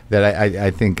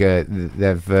I think that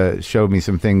have showed me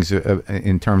some things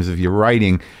in terms of your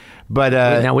writing. But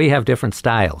now we have different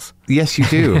styles. Yes, you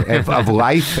do, of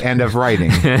life and of writing.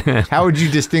 How would you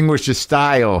distinguish a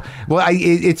style? Well,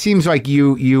 it seems like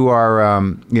you are a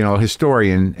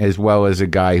historian as well as a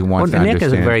guy who wants to Nick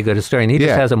understand. is a very good historian. He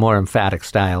just has a more emphatic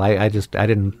style. I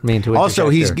didn't mean to. Also,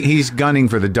 he's gunning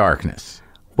for the darkness.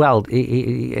 Well,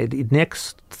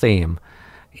 Nick's theme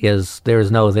is there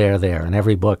is no there, and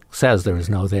every book says there is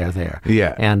no there.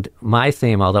 Yeah. And my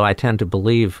theme, although I tend to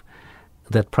believe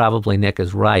that probably Nick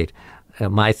is right,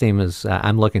 my theme is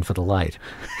I'm looking for the light.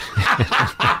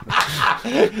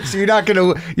 So you're not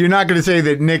gonna say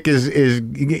that Nick is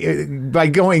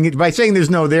by saying there's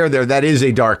no there. That is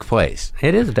a dark place.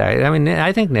 It is dark. I mean,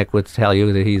 I think Nick would tell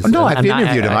you that he's. No, I've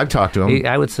interviewed him. I've talked to him.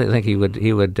 I would think he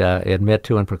would admit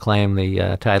to and proclaim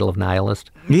the title of nihilist.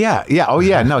 Yeah. Oh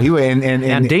yeah. No, he would.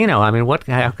 And Dino. I mean,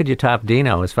 how could you top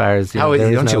Dino as far as?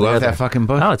 Don't you love that fucking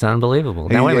book? Oh, it's unbelievable.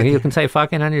 Now wait a minute, you can say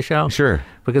fucking on your show? Sure.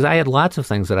 Because I had lots of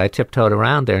things that I tiptoed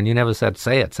around there, and you never said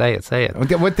say it.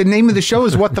 What the name of the show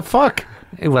is? What the fuck?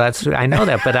 Well, I know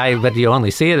that, but you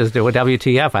only see it as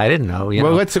WTF. I didn't know.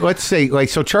 Well, let's say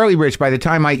so. Charlie Rich. By the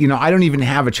time I don't even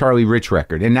have a Charlie Rich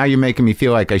record, and now you're making me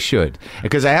feel like I should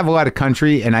because I have a lot of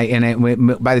country, and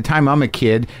by the time I'm a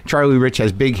kid, Charlie Rich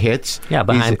has big hits. Yeah,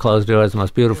 Behind Closed Doors, The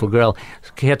Most Beautiful Girl,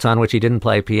 hits on which he didn't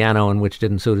play piano and which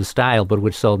didn't suit his style, but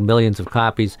which sold millions of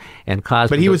copies and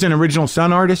caused. But he was an original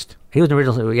Sun artist. He was an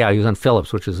original. Yeah, he was on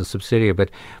Phillips, which is a subsidiary.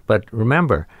 But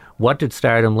remember. What did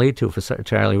stardom lead to for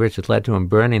Charlie Rich? It led to him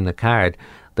burning the card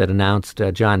that announced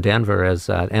John Denver as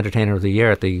Entertainer of the Year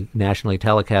at the nationally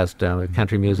telecast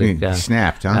country music.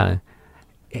 Snapped, huh?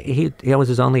 It was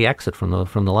his only exit from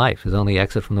the life, his only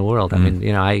exit from the world.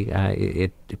 Mm. I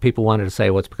mean, people wanted to say,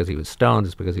 well, it's because he was stoned,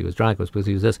 it's because he was drunk, it's because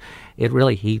he was this. It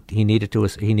really, he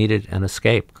needed an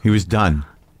escape. He was done.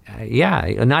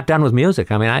 Not done with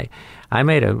music. I mean, I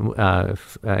made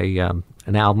an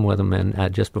album with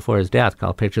him just before his death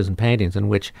called Pictures and Paintings, in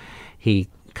which he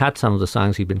cut some of the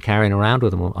songs he'd been carrying around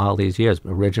with him all these years,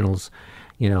 originals,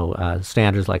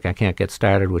 standards like I Can't Get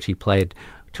Started, which he played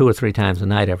 2 or 3 times a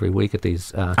night every week at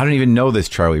these. I don't even know this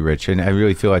Charlie Rich, and I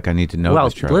really feel like I need to know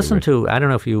this Charlie Rich. Well, listen to, I don't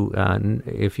know if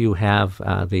you have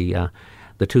the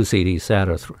 2 CD set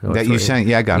or that you sent.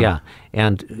 Yeah, I got it. Yeah,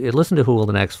 and listen to Who Will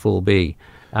the Next Fool Be?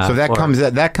 So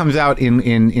that comes out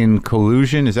in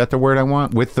collusion. Is that the word I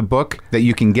want with the book? That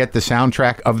you can get the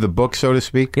soundtrack of the book, so to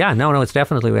speak. Yeah, no, it's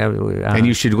definitely. And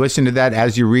you should listen to that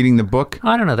as you're reading the book.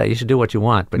 I don't know that you should do what you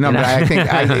want, but no, but I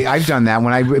think I've done that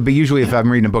but usually if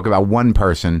I'm reading a book about one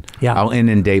person, I'll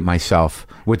inundate myself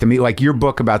with like your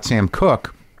book about Sam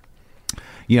Cooke.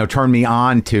 Turned me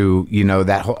on to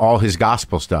that all his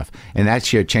gospel stuff, and that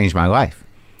shit changed my life.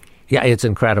 Yeah, it's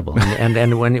incredible,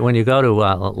 and when you go to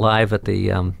live at the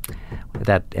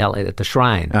at the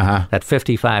Shrine, that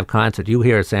 55 concert, you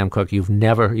hear Sam Cooke you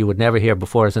would never hear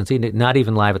before, since not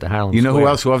even live at the Harlem Square. Who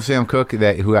else loves Sam Cooke?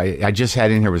 Who I just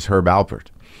had in here was Herb Alpert.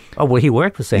 Oh, well, he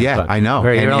worked with Sam Cooke. Yeah, I know.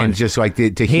 Very early. And just like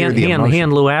to hear the emotion. He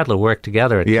and Lou Adler worked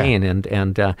together at Keene,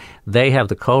 and they have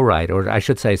the co-write, or I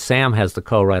should say Sam has the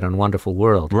co-write on Wonderful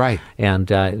World. Right. And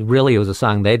really it was a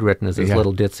song they'd written as this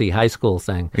little ditzy high school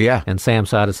thing. Yeah. And Sam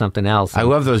saw it as something else. I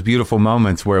love those beautiful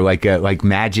moments where like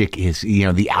magic is,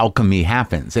 the alchemy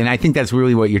happens. And I think that's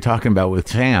really what you're talking about with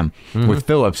Sam, with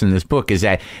Phillips in this book, is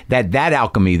that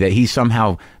alchemy that he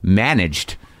somehow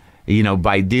managed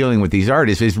by dealing with these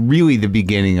artists is really the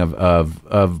beginning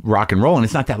of rock and roll, and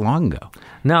it's not that long ago.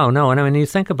 No, and I mean, you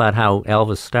think about how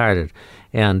Elvis started,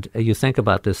 and you think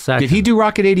about this session. Did he do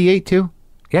Rock at 88 too?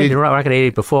 Yeah, he did Rock at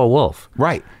 88 before Wolf.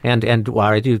 Right. And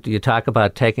you talk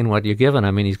about taking what you're given.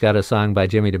 I mean, he's got a song by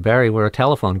Jimmy DeBerry where a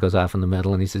telephone goes off in the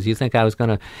middle, and he says, "You think I was going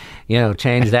to,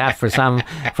 change that for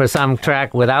some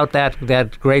track without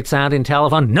that great sounding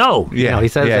telephone? No." Yeah. He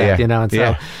says that.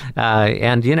 Yeah.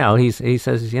 And so, he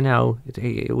says,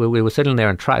 we were sitting there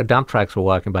and dump trucks were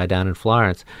walking by down in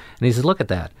Florence, and he says, "Look at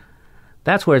that.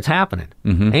 That's where it's happening.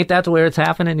 Mm-hmm. Ain't that where it's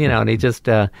happening?" And he just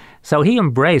so he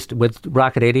embraced with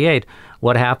Rocket 88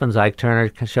 what happens. Ike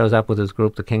Turner shows up with his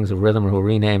group, the Kings of Rhythm, who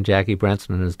renamed Jackie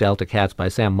Brenston and his Delta Cats by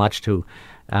Sam, much to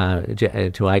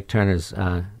Ike Turner's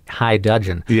high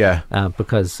dudgeon. Yeah,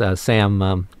 because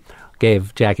Sam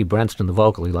gave Jackie Brenston the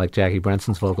vocal. He liked Jackie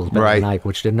Brenston's vocals better than Ike,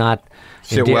 which did not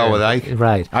sit well with Ike.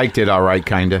 Right. Ike did all right,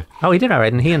 kind of. Oh, he did all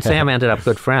right, and he and Sam ended up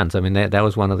good friends. I mean, that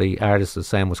was one of the artists that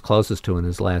Sam was closest to in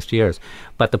his last years.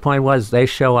 But the point was, they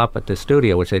show up at the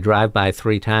studio, which they drive by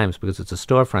 3 times because it's a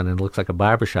storefront and it looks like a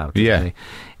barbershop. Yeah.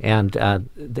 And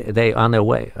they on their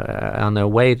way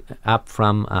up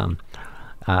from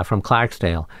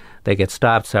Clarksdale, they get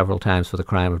stopped several times for the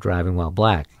crime of driving while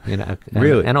black.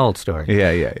 Really? An old story.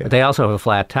 Yeah. But they also have a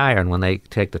flat tire, and when they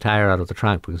take the tire out of the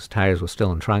trunk, because tires were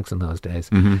still in trunks in those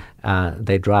days,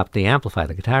 they drop the amplifier,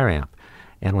 the guitar amp.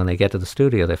 And when they get to the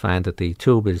studio, they find that the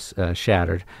tube is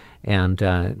shattered, and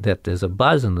that there's a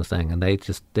buzz in the thing, and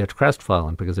they're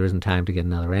crestfallen because there isn't time to get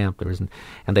another amp.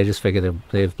 And they just figure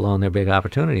they've blown their big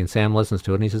opportunity. And Sam listens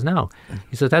to it, and he says, "No,"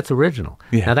 he says, "that's original."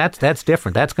 Yeah. Now that's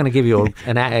different. That's going to give you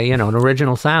an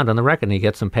original sound on the record. And he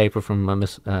gets some paper from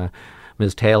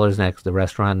Ms. Taylor's the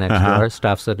restaurant next door,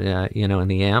 stuffs it in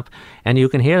the amp, and you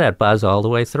can hear that buzz all the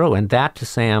way through. And that to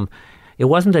Sam, it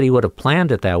wasn't that he would have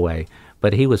planned it that way,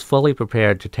 but he was fully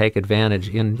prepared to take advantage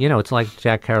it's like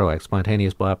Jack Kerouac,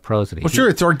 spontaneous prosody. Well, sure,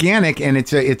 it's organic and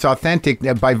it's authentic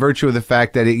by virtue of the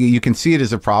fact that you can see it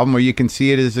as a problem or you can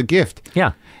see it as a gift.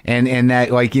 Yeah. And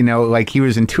that, he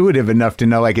was intuitive enough to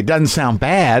know, it doesn't sound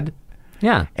bad.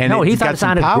 Yeah. And he thought it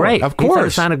sounded great. Of course. He thought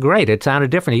it sounded great. It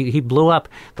sounded different. He blew up.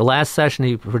 The last session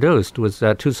he produced was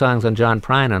 2 songs on John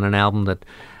Prine on an album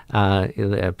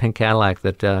that Pink Cadillac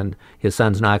that his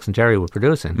sons Knox and Jerry were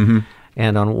producing. Mm-hmm.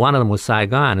 And on one of them was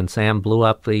Saigon, and Sam blew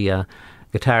up the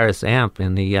guitarist's amp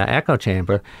in the echo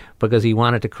chamber because he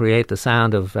wanted to create the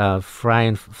sound of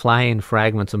flying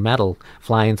fragments of metal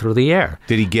flying through the air.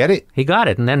 Did he get it? He got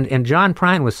it. And John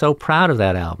Prine was so proud of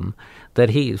that album that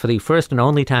he, for the first and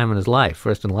only time in his life,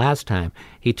 first and last time,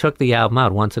 he took the album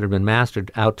out, once it had been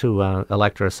mastered, out to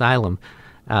Electra Asylum,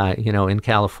 in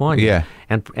California,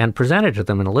 and presented it to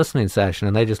them in a listening session,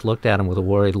 and they just looked at him with a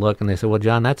worried look, and they said, "Well,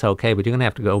 John, that's okay, but you're going to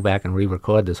have to go back and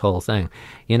re-record this whole thing.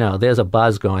 There's a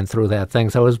buzz going through that thing."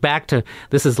 So it was back to,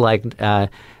 this is like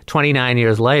 29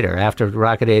 years later, after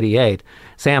Rocket 88,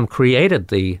 Sam created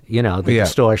the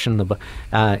distortion,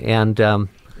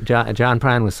 John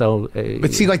Prine was so...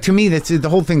 but see, to me, that's the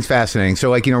whole thing's fascinating.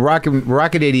 So,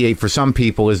 Rocket 88, for some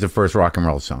people, is the first rock and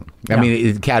roll song. I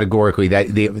mean, categorically,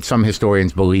 some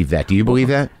historians believe that. Do you believe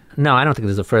that? No, I don't think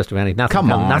there's a first of any. Nothing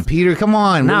come on, Peter, come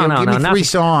on. No, give me 3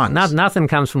 songs. Nothing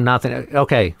comes from nothing.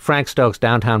 Okay, Frank Stokes'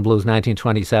 Downtown Blues,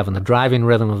 1927. The driving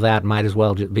rhythm of that might as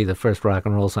well be the first rock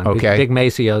and roll song. Okay. Big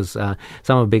Macio's,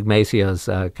 some of Big Macio's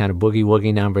kind of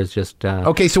boogie-woogie numbers just...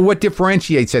 Okay, so what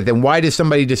differentiates it then? Why does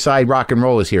somebody decide rock and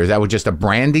roll is here? Is that just a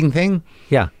branding thing?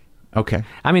 Yeah. Okay.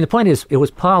 I mean, the point is, it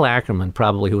was Paul Ackerman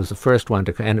probably who was the first one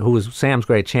and who was Sam's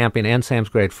great champion and Sam's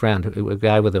great friend, a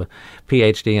guy with a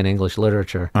PhD in English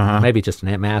literature, maybe just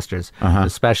a master's.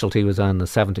 His specialty was on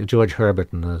George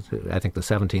Herbert and I think the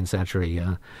 17th century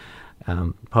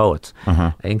poets,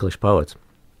 English poets.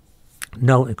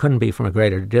 No, it couldn't be from a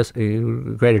greater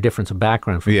difference of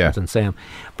background from than Sam,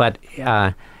 but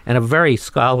and a very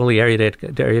scholarly,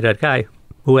 erudite guy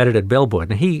who edited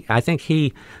Billboard. And I think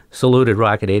he saluted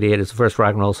Rocket 88 as the first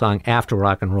rock and roll song after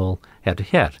rock and roll had to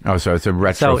hit. Oh, so it's a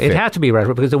retrofit. So it had to be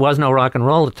retro because there was no rock and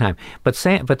roll at the time. But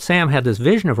Sam had this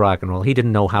vision of rock and roll. He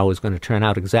didn't know how it was going to turn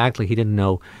out exactly. He didn't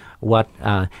know what,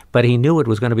 but he knew it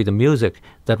was going to be the music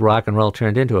that rock and roll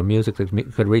turned into, a music that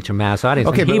could reach a mass audience.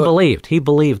 Okay, he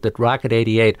believed that Rocket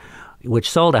 88, which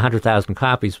sold 100,000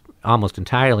 copies almost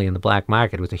entirely in the black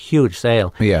market, it was a huge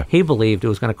sale. Yeah. He believed it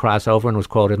was going to cross over and was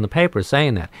quoted in the papers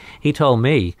saying that. He told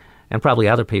me, and probably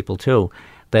other people too,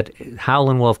 that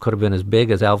Howlin' Wolf could have been as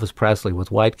big as Elvis Presley with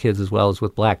white kids as well as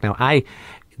with black. Now,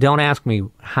 don't ask me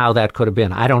how that could have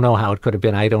been. I don't know how it could have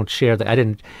been. I don't share that. I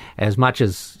didn't, as much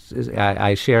as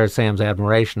I share Sam's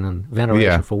admiration and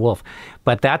veneration for Wolf.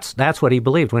 But that's what he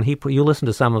believed. When you listen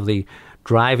to some of the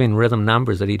driving rhythm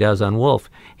numbers that he does on Wolf,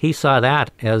 he saw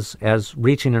that as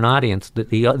reaching an audience,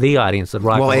 the audience that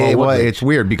rock and roll would reach. It's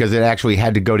weird because it actually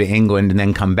had to go to England and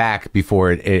then come back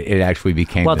before it actually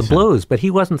became the blues. But he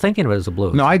wasn't thinking of it as a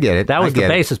blues. No, I get it. That was the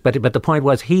basis. But the point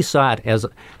was he saw it as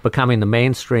becoming the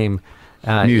mainstream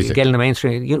music, getting the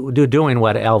mainstream, doing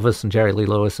what Elvis and Jerry Lee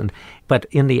Lewis but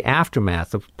in the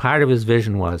aftermath, part of his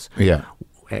vision was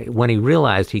when he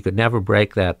realized he could never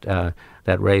break that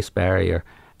race barrier.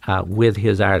 With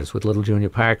his artists, with Little Junior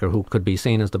Parker, who could be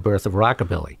seen as the birth of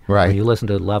rockabilly. Right. When you listen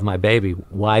to Love My Baby,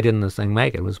 why didn't this thing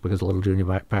make it? It was because Little Junior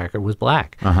Parker was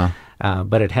black.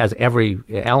 But it has every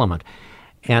element.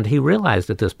 And he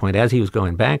realized at this point, as he was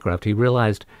going bankrupt, he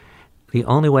realized the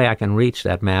only way I can reach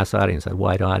that mass audience, that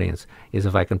white audience, is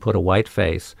if I can put a white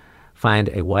face, find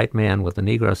a white man with a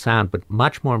Negro sound, but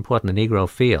much more important, the Negro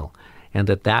feel. And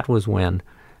that was when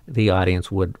the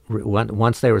audience would,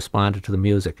 once they responded to the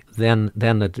music, then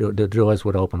the doors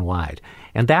would open wide.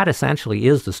 And that essentially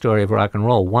is the story of rock and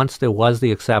roll. Once there was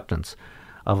the acceptance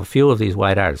of a few of these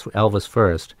white artists, Elvis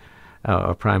first,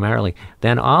 primarily,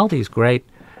 then all these great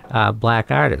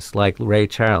black artists like Ray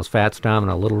Charles, Fats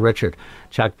Domino, Little Richard,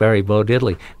 Chuck Berry, Bo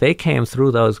Diddley, they came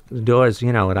through those doors,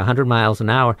 at 100 miles an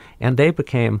hour, and they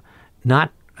became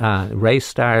not race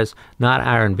stars, not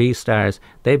R&B stars.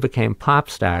 They became pop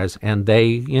stars, and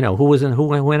they, who went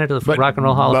into the Rock and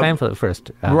Roll Hall of Fame for the first.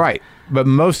 Right, but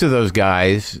most of those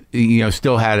guys,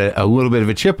 still had a little bit of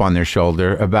a chip on their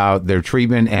shoulder about their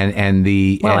treatment and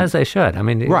the. Well, as they should. I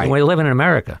mean, right. We live in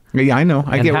America. Yeah, I know.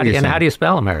 I get what you're saying. And how do you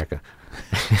spell America?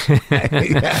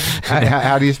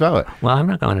 How do you spell it? Well, I'm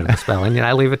not going into the spelling.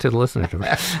 I leave it to the listener.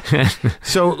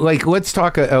 So, let's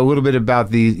talk a little bit about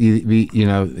the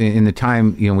in the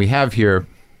time we have here.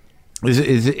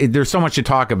 There's so much to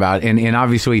talk about, and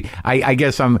obviously, I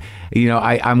guess I'm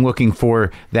looking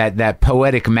for that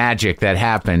poetic magic that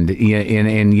happened,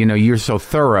 and you're so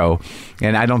thorough,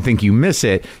 and I don't think you miss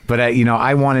it, but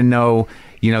I want to know.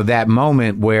 That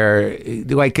moment where,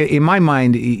 in my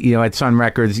mind, at Sun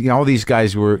Records, all these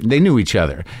guys they knew each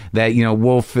other. That,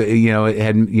 Wolf,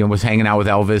 was hanging out with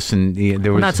Elvis, and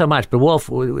there was... Well, not so much, but Wolf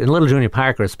and Little Junior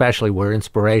Parker especially were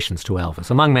inspirations to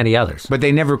Elvis, among many others. But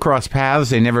they never crossed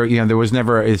paths. They never, there was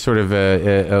never a sort of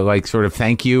a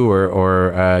thank you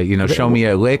or show me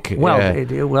a lick. Well,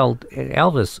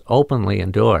 Elvis openly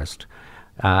endorsed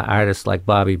artists like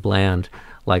Bobby Bland,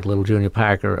 like Little Junior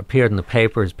Parker, appeared in the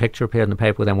paper. His picture appeared in the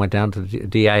paper, then went down to the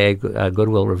DIA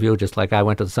Goodwill Review, just like I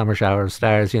went to the Summer Shower of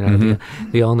Stars,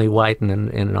 the only white in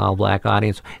an all-black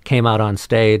audience, came out on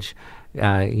stage,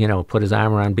 put his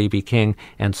arm around B.B. King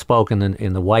and spoke in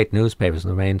the white newspapers,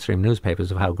 in the mainstream newspapers,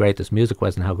 of how great this music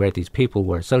was and how great these people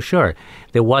were. So sure,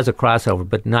 there was a crossover,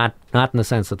 but not in the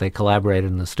sense that they collaborated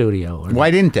in the studio.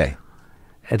 Why didn't they?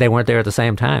 They weren't there at the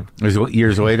same time. It was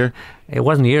years later? It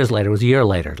wasn't years later. It was a year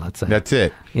later, let's say. That's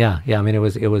it. Yeah. I mean, it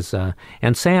was,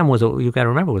 and Sam you got to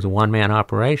remember, was a one-man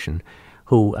operation.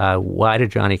 Why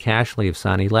did Johnny Cash leave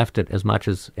Sun? He left it as much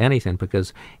as anything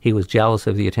because he was jealous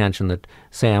of the attention that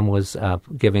Sam was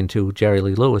giving to Jerry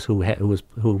Lee Lewis, who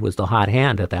was the hot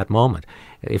hand at that moment.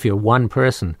 If you're one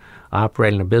person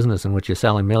operating a business in which you're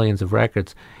selling millions of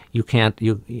records,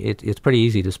 it's pretty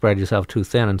easy to spread yourself too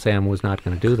thin, and Sam was not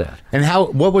going to do that. And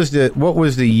what was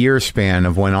the year span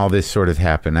of when all this sort of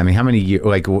happened? I mean, how many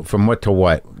years, from what to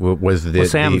what was the...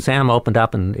 Well, Sam opened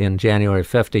up in January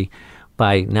 50.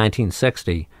 By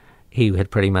 1960, he had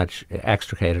pretty much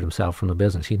extricated himself from the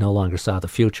business. He no longer saw the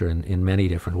future in many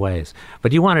different ways.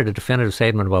 But you wanted a definitive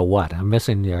statement about what? I'm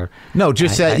missing your... No,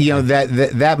 just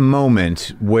that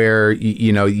moment where,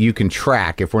 you can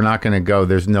track. If we're not going to go,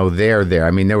 there's no there.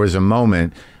 I mean, there was a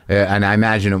moment, and I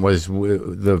imagine it was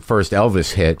the first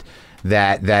Elvis hit,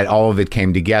 that all of it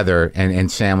came together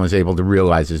and Sam was able to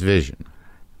realize his vision.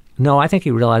 No, I think he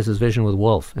realized his vision with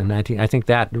Wolf. I think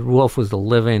that Wolf was the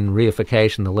living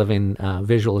reification, the living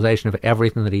visualization of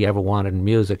everything that he ever wanted in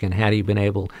music. And had he been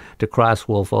able to cross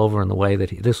Wolf over in the way that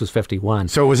this was 51.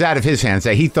 So it was out of his hands.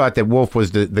 That he thought that Wolf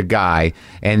was the guy,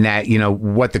 and that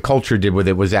what the culture did with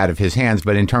it was out of his hands.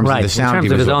 But in terms of the sound, in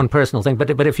terms of his own personal thing.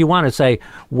 But if you want to say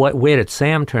where did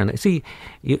Sam turn? See,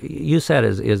 you said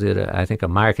is it I think a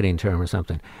marketing term or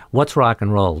something? What's rock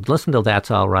and roll? Listen to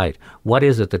That's All Right. What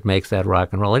is it that makes that rock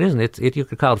and roll? It isn't. You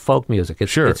could call it folk music.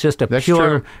 It's just a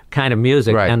pure kind of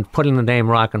music, right. And putting the name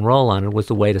rock and roll on it was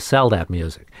the way to sell that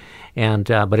music. And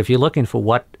but if you're looking for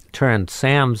what turned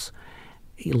Sam's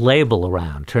label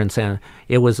around,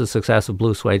 it was the success of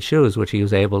Blue Suede Shoes, which he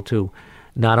was able to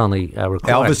not only record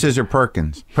Elvis's or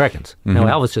Perkins? Perkins. No,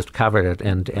 Elvis just covered it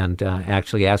and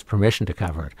actually asked permission to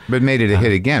cover it. But made it a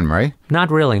hit again, right?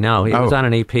 Not really. No, it was on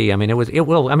an EP. I mean,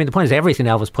 the point is, everything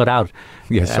Elvis put out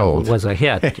was a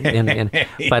hit.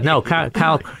 But no,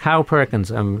 Carl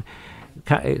Perkins.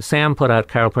 Sam put out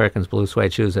Carl Perkins' Blue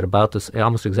Suede Shoes at about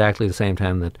almost exactly the same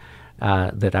time that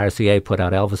RCA put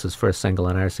out Elvis's first single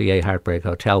on RCA, Heartbreak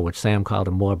Hotel, which Sam called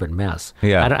a morbid mess.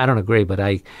 Yeah. I don't agree, but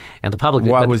and the public.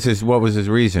 What was his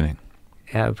reasoning?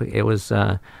 It was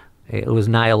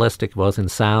nihilistic, both in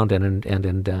sound and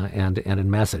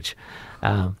in message.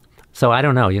 So I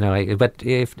don't know, but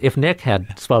if Nick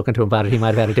had spoken to him about it, he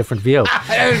might have had a different view.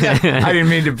 I didn't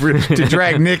mean to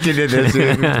drag Nick into this.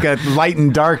 It's got light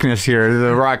and darkness here,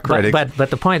 the rock critic. But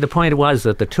the point was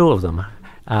that the two of them,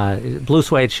 Blue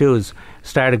Suede Shoes,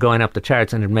 started going up the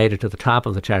charts and had made it to the top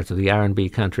of the charts of the R&B,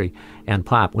 country, and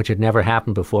pop, which had never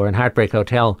happened before. And Heartbreak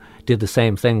Hotel did the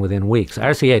same thing within weeks.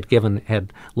 RCA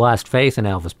had lost faith in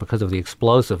Elvis because of the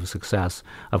explosive success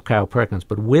of Carl Perkins.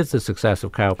 But with the success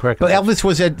of Carl Perkins... But Elvis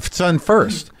was at Sun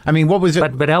first. I mean, what was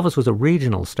it? But Elvis was a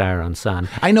regional star on Sun.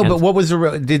 I know, but what was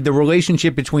did the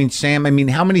relationship between Sam... I mean,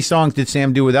 how many songs did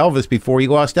Sam do with Elvis before he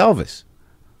lost Elvis?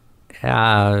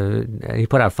 He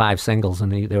put out 5 singles,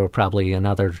 and there were probably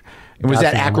another. And was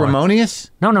that acrimonious?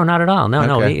 No, not at all. No, Okay.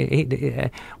 no. He,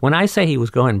 when I say he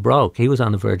was going broke, he was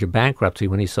on the verge of bankruptcy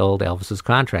when he sold Elvis's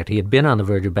contract. He had been on the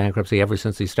verge of bankruptcy ever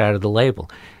since he started the label.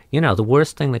 The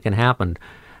worst thing that can happen,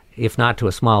 if not to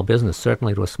a small business,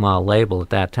 certainly to a small label at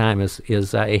that time, is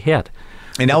a hit.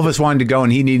 And Elvis wanted to go,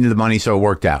 and he needed the money, so it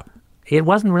worked out. It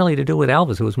wasn't really to do with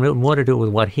Elvis. It was more to do with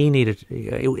what he needed.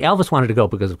 Elvis wanted to go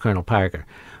because of Colonel Parker.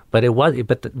 But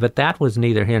but that was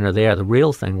neither here nor there. The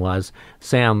real thing was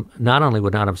Sam not only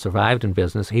would not have survived in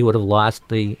business, he would have lost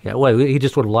he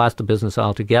just would have lost the business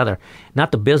altogether.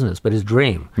 Not the business, but his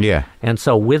dream. Yeah. And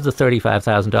so with the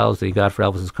 $35,000 that he got for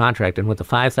Elvis's contract, and with the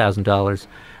 $5,000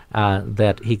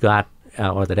 that he got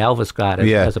or that Elvis got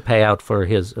as a payout for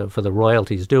for the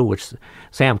royalties due, which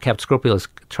Sam kept scrupulous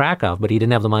track of, but he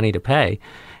didn't have the money to pay.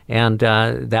 And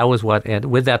that was and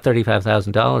with that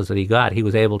 $35,000 that he got, he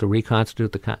was able to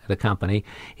reconstitute the company.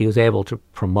 He was able to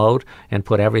promote and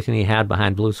put everything he had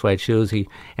behind Blue Suede Shoes.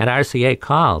 And RCA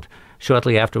called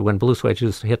shortly after when Blue Suede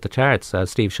Shoes hit the charts.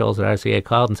 Steve Scholes at RCA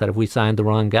called and said, "Have we signed the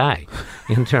wrong guy?"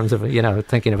 in terms of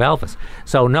thinking of Elvis.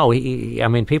 So no,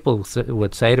 people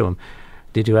would say to him,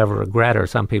 "Did you ever regret?" Or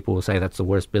some people will say that's the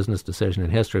worst business decision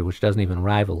in history, which doesn't even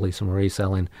rival Lisa Marie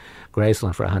selling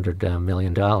Graceland for $100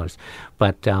 million.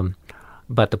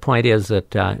 But the point is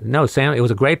that no, Sam. It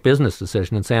was a great business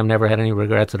decision, and Sam never had any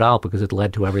regrets at all because it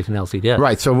led to everything else he did.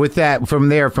 Right. So with that, from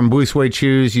Blue Suede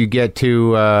Shoes, you get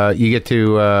to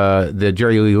the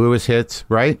Jerry Lee Lewis hits,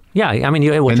 right? Yeah. I mean,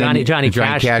 Johnny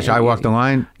Cash. I Walk the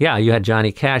Line. Yeah, you had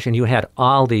Johnny Cash, and you had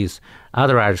all these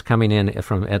other artists coming in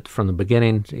from the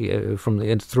beginning,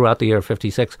 throughout the year of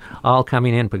 '56, all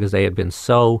coming in because they had been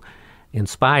so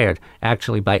inspired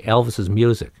actually by Elvis's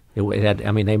music. Many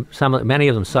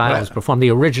of them saw Elvis perform, the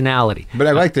originality. But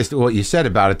I like this, what you said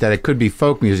about it, that it could be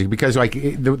folk music, because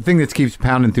the thing that keeps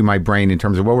pounding through my brain in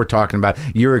terms of what we're talking about,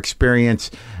 your experience,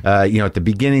 at the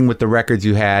beginning with the records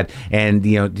you had, and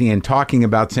and talking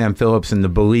about Sam Phillips and the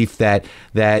belief that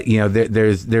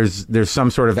there's some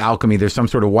sort of alchemy, there's some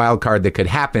sort of wild card that could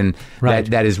happen, right,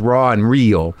 that is raw and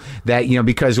real. That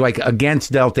because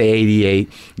against Delta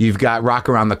 88, you've got Rock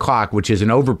Around the Clock, which is an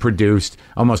overproduced,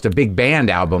 almost a big band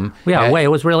album. Yeah, it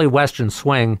was really Western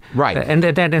swing, right?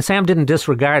 And Sam didn't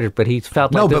disregard it, but he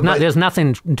felt like there's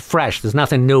nothing fresh, there's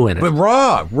nothing new in it. But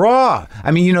raw.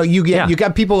 I mean, you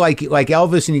got people like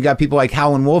Elvis, and you got people like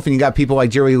Howlin' Wolf, and you got people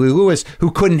like Jerry Lee Lewis who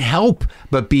couldn't help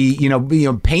but be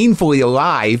painfully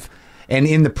alive and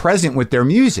in the present with their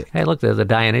music. Hey, look, there's the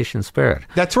Dionysian spirit.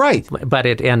 That's right. But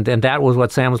and that was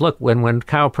what Sam was. Look, when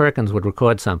Carl Perkins would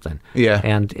record something,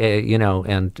 and he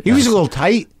was a little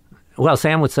tight. Well,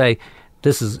 Sam would say,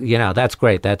 "This is, that's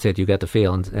great. That's it. You get the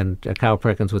feel." And Carl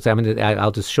Perkins would say,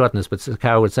 I'll just shorten this, but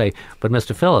Carl would say, "But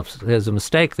Mr. Phillips, there's a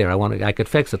mistake there. I could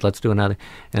fix it. Let's do another."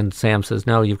 And Sam says,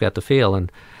 "No, you've got the feel."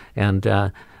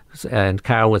 And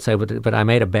Carl would say, but I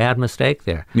made a bad mistake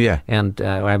there. Yeah. And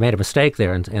I made a mistake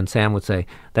there. And Sam would say,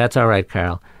 "That's all right,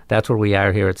 Carl. That's where we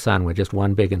are here at Sun. We're just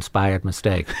one big inspired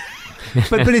mistake."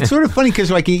 but it's sort of funny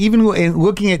because even in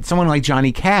looking at someone like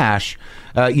Johnny Cash,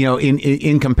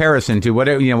 in comparison to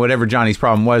whatever Johnny's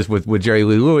problem was with Jerry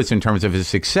Lee Lewis in terms of his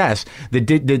success, the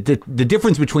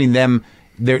difference between them,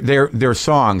 their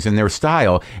songs and their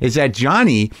style, is that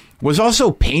Johnny was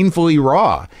also painfully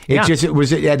raw. It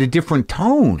was at a different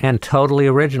tone. And totally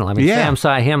original. I mean, Sam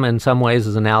saw him in some ways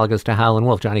as analogous to Howlin'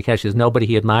 Wolf. Johnny Cash is nobody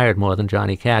he admired more than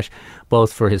Johnny Cash,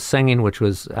 both for his singing, which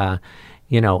was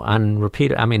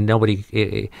unrepeatable. I mean,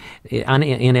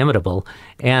 inimitable,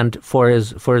 and for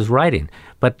his writing.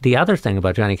 But the other thing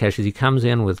about Johnny Cash is he comes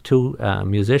in with two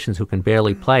musicians who can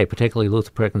barely play, particularly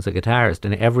Luther Perkins, the guitarist,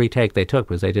 and every take they took,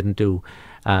 because they didn't do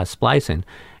splicing,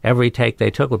 every take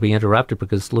they took would be interrupted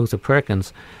because Luther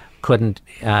Perkins couldn't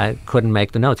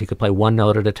make the notes. He could play one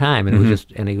note at a time,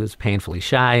 and he was painfully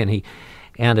shy.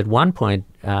 And at one point,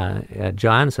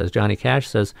 Johnny Cash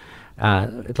says,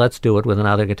 let's do it with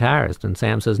another guitarist. And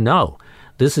Sam says, no,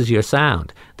 this is your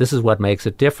sound. This is what makes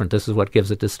it different. This is what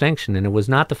gives it distinction. And it was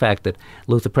not the fact that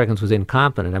Luther Perkins was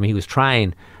incompetent. I mean, he was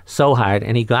trying so hard,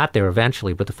 and he got there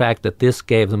eventually, but the fact that this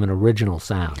gave them an original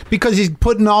sound. Because he's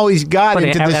putting all he's got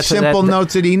into the simple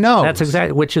notes that he knows. That's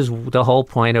exactly, which is the whole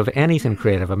point of anything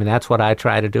creative. I mean, that's what I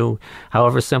try to do.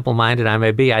 However simple-minded I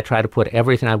may be, I try to put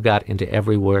everything I've got into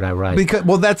every word I write.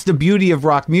 Well, that's the beauty of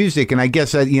rock music, and I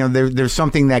guess that, there's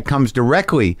something that comes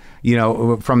directly,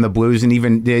 from the blues, and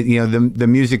even the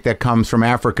music that comes from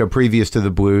Africa previous to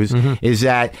the blues, is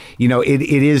that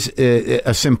it is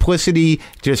a simplicity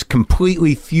just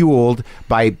completely fueled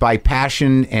by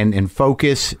passion and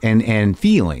focus and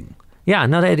feeling. Yeah,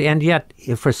 no, and yet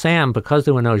for Sam, because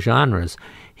there were no genres,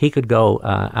 he could go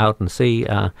out and see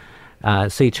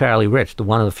Charlie Rich,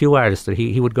 one of the few artists that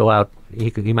he would go out.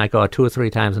 He might go out 2 or 3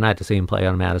 times a night to see him play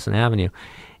on Madison Avenue,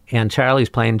 and Charlie's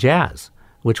playing jazz,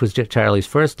 which was Charlie's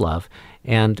first love,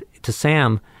 and to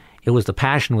Sam, it was the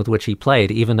passion with which he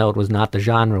played, even though it was not the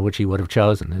genre which he would have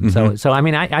chosen. And so I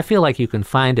mean, I feel like you can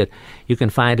find it. You can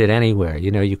find it anywhere.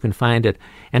 You can find it,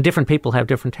 and different people have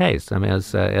different tastes. I mean,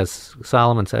 as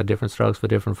Solomon said, different strokes for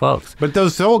different folks. But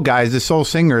those soul guys, the soul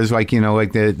singers, like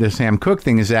the Sam Cooke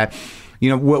thing, is that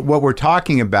what we're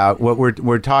talking about,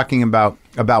 we're talking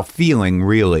about feeling,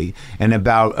 really, and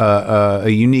about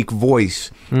a unique voice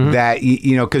that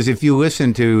because if you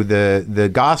listen to the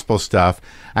gospel stuff,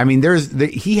 I mean,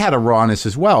 he had a rawness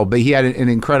as well, but he had an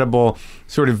incredible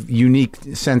sort of unique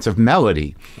sense of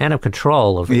melody and of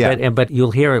control of it. But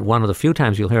you'll hear it one of the few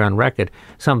times you'll hear on record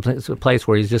some place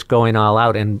where he's just going all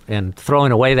out and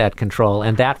throwing away that control,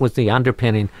 and that was the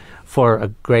underpinning for a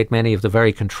great many of the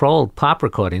very controlled pop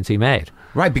recordings he made.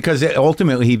 Right, because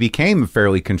ultimately he became a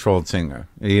fairly controlled singer,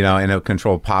 and a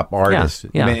controlled pop artist,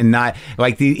 and not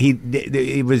like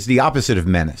it was the opposite of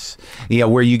menace,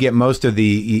 where you get most of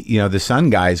the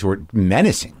Sun guys were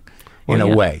menacing in a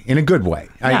way, in a good way.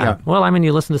 Yeah. Well, I mean,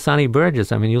 you listen to Sonny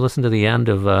Burgess. I mean, you listen to the end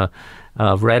of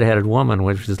Red-Headed Woman,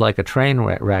 which is like a train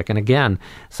wreck. And again,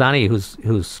 Sonny,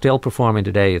 who's still performing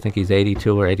today, I think he's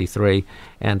 82 or 83,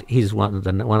 and he's one of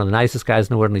the nicest guys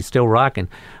in the world, and he's still rocking.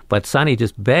 But Sonny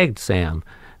just begged Sam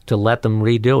to let them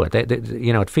redo it.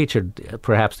 It featured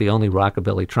perhaps the only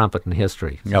rockabilly trumpet in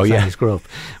history. Sonny's group.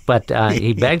 But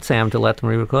he begged Sam to let them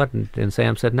re-record it, and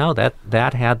Sam said no.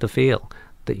 That had the feel.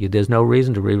 There's no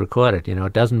reason to re-record it.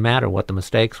 It doesn't matter what the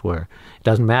mistakes were. It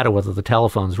doesn't matter whether the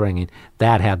telephone's ringing.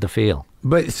 That had the feel.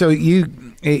 But so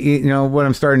what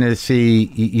I'm starting to see,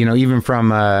 even from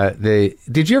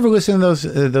did you ever listen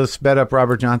to those sped up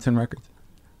Robert Johnson records?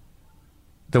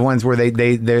 The ones where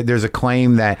there's a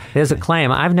claim that there's a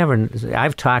claim.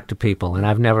 I've talked to people and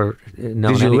I've never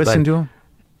known. Did you listen to them?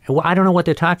 Well, I don't know what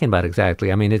they're talking about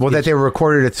exactly. I mean, that they were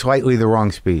recorded at slightly the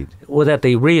wrong speed. Well, that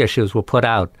the reissues were put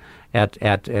out at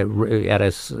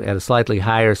a slightly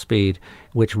higher speed,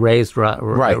 which raised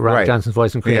Rob Johnson's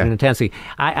voice and created intensity.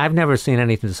 I've never seen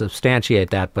anything to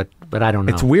substantiate that, but I don't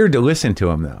know. It's weird to listen to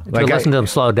him, though. To listen to them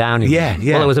slow down. Yeah.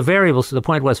 Well, it was a variable. So the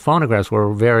point was phonographs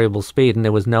were a variable speed, and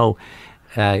there was no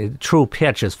true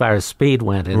pitch as far as speed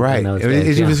went in those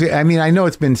days. It was, I mean, I know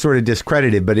it's been sort of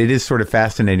discredited, but it is sort of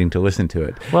fascinating to listen to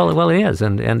it. Well, it is,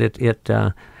 and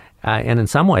and in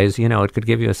some ways, it could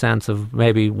give you a sense of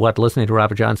maybe what listening to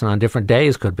Robert Johnson on different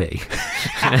days could be.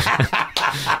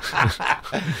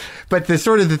 But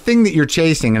the thing that you're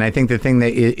chasing, and I think the thing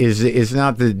that is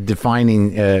not the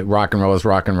defining rock and roll as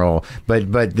rock and roll,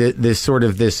 but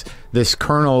this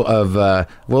kernel of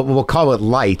we'll call it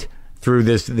light through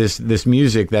this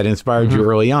music that inspired you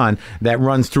early on, that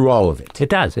runs through all of it. It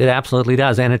does. It absolutely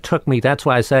does. And it took me, that's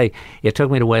why I say it took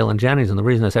me to Waylon Jennings. And the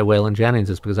reason I say Waylon Jennings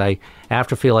is because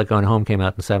after Feel Like Going Home came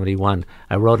out in 1971,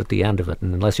 I wrote at the end of it.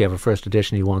 And unless you have a first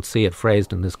edition, you won't see it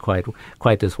phrased in this quite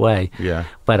this way. Yeah.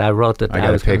 But I wrote that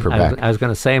I was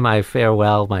going to say my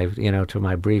farewell, to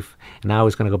my brief, and I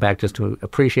was going to go back just to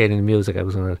appreciating the music. I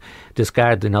was going to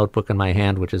discard the notebook in my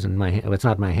hand, which is it's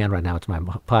not in my hand right now, it's in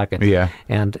my pocket. Yeah.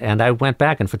 And I went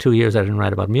back, and for 2 years I didn't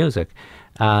write about music.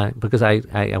 because I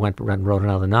went and wrote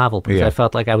another novel because Yeah. I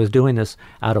felt like I was doing this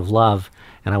out of love,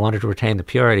 and I wanted to retain the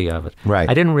purity of it. Right.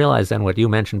 I didn't realize then what you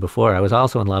mentioned before. I was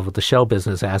also in love with the show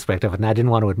business aspect of it, and I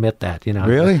didn't want to admit that.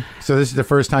 Really? So this is the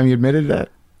first time you admitted that?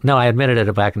 No, I admitted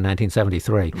it back in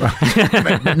 1973.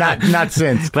 But not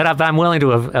since. But I'm willing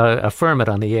to affirm it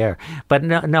on the air. But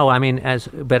no, I mean, a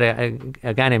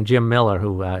guy named Jim Miller,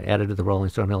 who edited the Rolling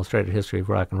Stone Illustrated History of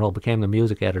Rock and Roll, became the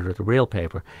music editor at the Real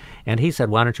paper, and he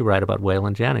said, "Why don't you write about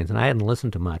Waylon Jennings?" And I hadn't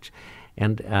listened to much.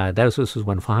 And this was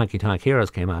when Honky Tonk Heroes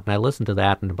came out, and I listened to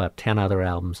that and about 10 other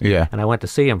albums. Yeah. And I went to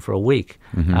see him for a week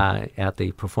at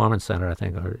the Performance Center, I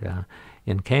think, or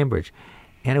in Cambridge.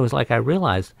 And it was like I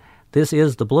realized this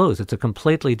is the blues. It's a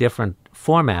completely different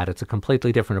format. It's a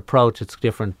completely different approach. It's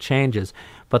different changes.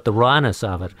 But the rawness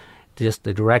of it, just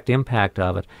the direct impact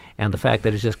of it, and the fact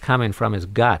that it's just coming from his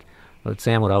gut.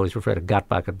 Sam would always refer to gut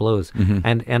bucket blues.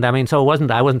 And I mean, so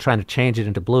I wasn't trying to change it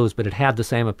into blues, but it had the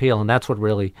same appeal, and that's what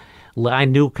really, I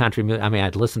knew country music. I mean,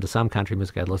 I'd listened to some country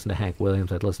music. I'd listened to Hank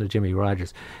Williams. I'd listened to Jimmy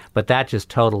Rogers. But that just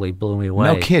totally blew me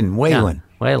away. No kidding. Waylon.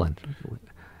 Yeah, Waylon.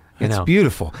 It's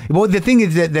beautiful. Well, the thing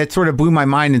is that sort of blew my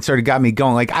mind and sort of got me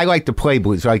going. Like, I like to play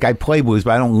blues. Like, I play blues,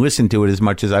 but I don't listen to it as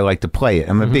much as I like to play it.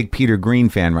 I'm a big Peter Green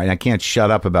fan, right? And I can't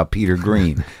shut up about Peter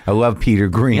Green. I love Peter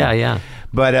Green. Yeah.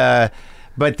 But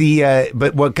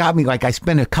what got me, like, I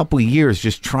spent a couple of years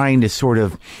just trying to sort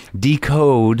of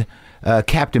decode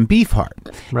Captain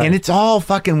Beefheart. Right. And it's all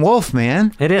fucking Wolf,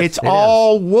 man. It is. It's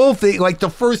all Wolf. Like the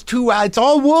first two, it's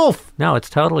all Wolf. No, it's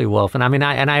totally Wolf. And I mean,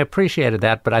 I appreciated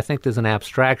that, but I think there's an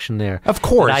abstraction there. Of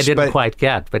course. That I didn't quite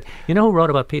get. But you know who wrote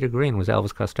about Peter Green was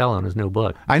Elvis Costello in his new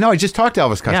book. I know. I just talked to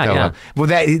Elvis Costello. Yeah. Well,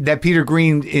 that Peter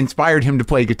Green inspired him to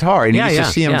play guitar. And you used to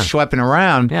see him schlepping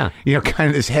around, kind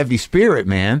of this heavy spirit,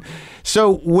 man.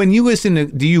 So when you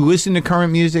do you listen to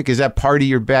current music? Is that part of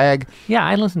your bag? Yeah,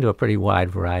 I listen to a pretty wide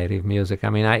variety of music. I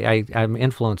mean, I'm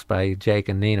influenced by Jake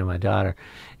and Nina, my daughter,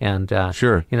 and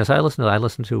sure. So I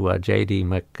listen to J.D.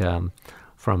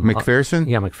 from McPherson.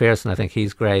 McPherson. I think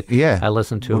he's great. Yeah, I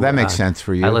listen to. Well, that makes sense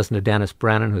for you. I listen to Dennis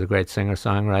Brennan, who's a great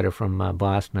singer-songwriter from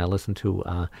Boston. I listen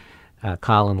to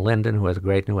Colin Linden, who has a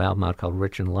great new album out called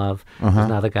Rich in Love. There's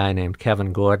another guy named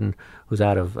Kevin Gordon, who's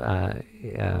out of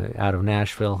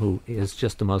Nashville, who is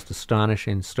just the most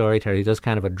astonishing storyteller. He does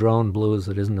kind of a drone blues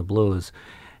that isn't a blues.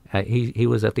 He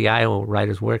was at the Iowa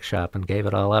Writers Workshop and gave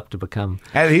it all up to become...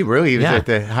 And he was at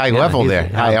the high level there.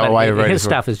 His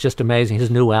stuff is just amazing.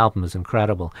 His new album is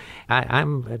incredible.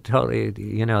 I'm totally...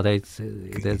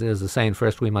 there's a saying,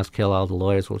 first we must kill all the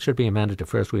lawyers. Well, it should be amended to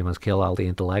first we must kill all the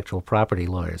intellectual property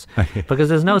lawyers. Because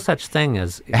there's no such thing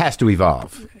as... It has to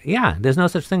evolve. Yeah, there's no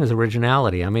such thing as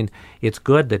originality. I mean, it's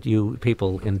good that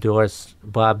people endorse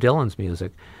Bob Dylan's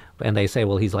music, and they say,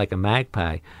 well, he's like a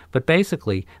magpie. But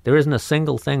basically, there isn't a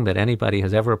single thing that anybody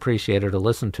has ever appreciated or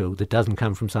listened to that doesn't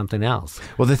come from something else.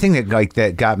 Well, the thing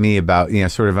that got me about,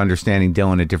 sort of understanding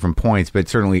Dylan at different points, but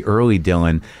certainly early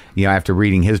Dylan, after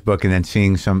reading his book and then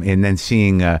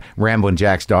seeing Ramblin'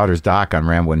 Jack's daughter's doc on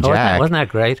Ramblin' Jack. Wasn't that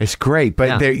great? It's great,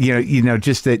 but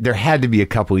just that there had to be a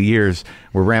couple of years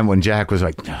where Ramblin' Jack was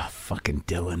like, oh, fucking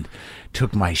Dylan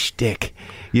took my shtick.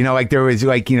 There was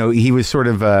he was sort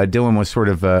of Dylan was sort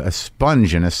of a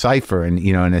sponge and a cipher and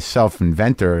and a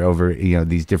self-inventor over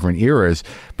these different eras.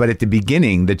 But at the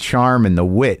beginning, the charm and the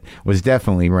wit was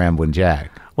definitely Ramblin'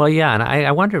 Jack. Well, yeah, and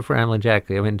I wonder if Ramblin'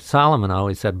 Jack. I mean, Solomon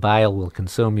always said bile will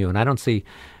consume you, and I don't see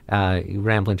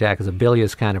Ramblin' Jack as a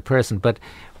bilious kind of person, but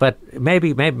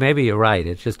maybe you're right.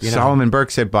 It's just Solomon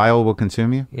Burke said bile will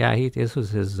consume you. Yeah, this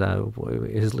was his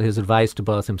advice to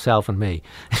both himself and me.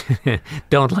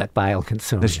 Don't let bile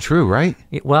consume That's you. True, right?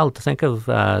 Well, think of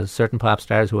certain pop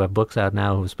stars who have books out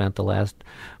now who spent the last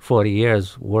 40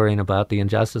 years worrying about the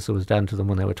injustice that was done to them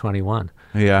when they were 21.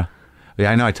 Yeah. Yeah,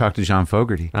 I know. I talked to John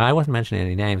Fogerty. I wasn't mentioning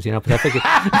any names, but I figured...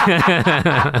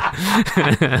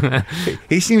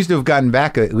 He seems to have gotten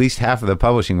back at least half of the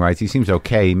publishing rights. He seems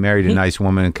okay. He married a nice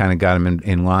woman and kind of got him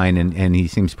in line, and he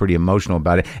seems pretty emotional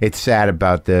about it. It's sad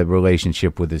about the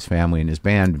relationship with his family and his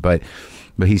band, but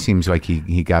he seems like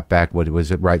he got back what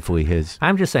was rightfully his.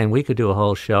 I'm just saying we could do a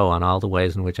whole show on all the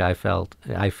ways in which I feel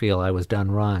I was done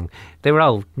wrong. They were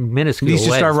all minuscule ways. You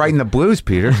should start writing the blues,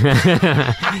 Peter.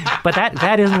 But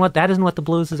that isn't what the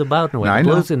blues is about in a way. The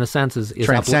blues, in a sense, is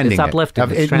transcending. It's uplifting.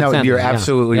 It's transcending. No, you're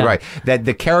absolutely right. That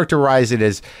to characterize it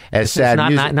as sad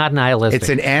music, not nihilistic. It's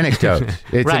an anecdote.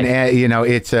 It's right.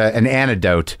 It's an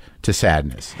antidote to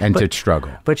sadness and to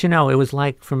struggle. But it was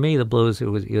like, for me, the blues,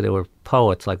 there were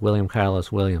poets like William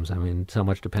Carlos Williams. I mean, so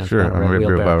much depends on Ray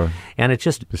Wheelbarrow. Barrow. And it's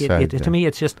just, to me,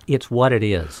 it's what it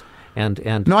is.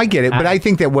 And No, I get it, but I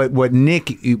think that what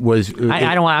Nick was...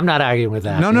 I'm not arguing with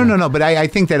that. No. But I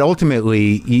think that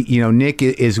ultimately, Nick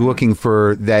is looking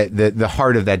for the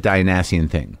heart of that Dionysian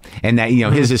thing, and that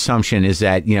his assumption is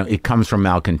that it comes from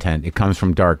malcontent, it comes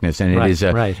from darkness, and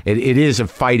it is a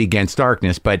fight against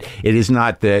darkness, but it is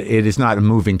not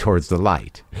moving towards the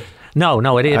light.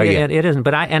 No, it isn't.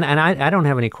 But I don't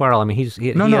have any quarrel. I mean, he has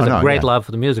a great love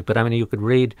for the music. But I mean, you could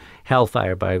read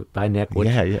Hellfire by Nick,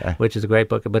 which is a great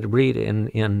book. But read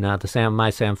in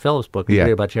the Sam Phillips book,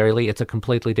 read about Jerry Lee. It's a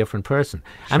completely different person.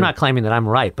 Sure. I'm not claiming that I'm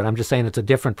right, but I'm just saying it's a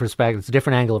different perspective. It's a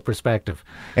different angle of perspective.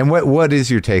 And what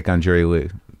is your take on Jerry Lee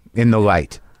in the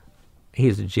light?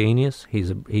 He's a genius.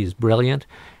 He's brilliant.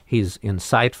 He's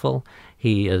insightful.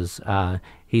 He's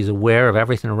aware of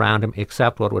everything around him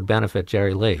except what would benefit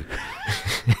Jerry Lee.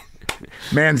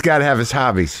 Man's got to have his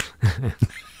hobbies.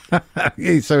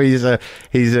 So he's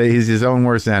his own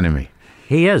worst enemy.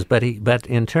 He is, but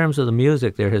in terms of the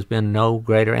music, there has been no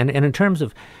greater. And in terms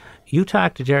of, you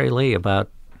talk to Jerry Lee about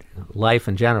life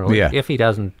in general, if he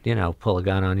doesn't, pull a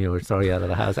gun on you or throw you out of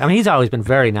the house. I mean, he's always been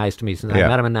very nice to me since I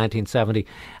met him in 1970.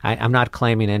 I'm not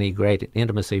claiming any great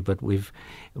intimacy, but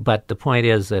the point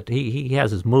is that he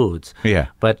has his moods. Yeah.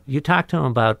 But you talk to him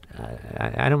about,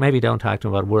 don't talk to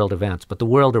him about world events, but the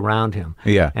world around him.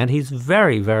 Yeah. And he's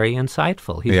very, very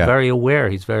insightful. He's very aware.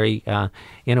 He's very,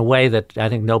 in a way that I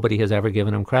think nobody has ever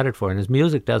given him credit for. And his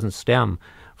music doesn't stem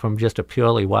from just a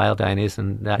purely wild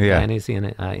Dionysian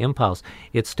impulse.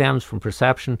 It stems from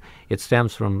perception. It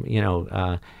stems from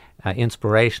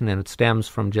inspiration, and it stems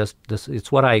from just this.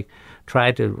 It's what I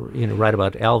tried to write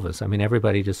about Elvis. I mean,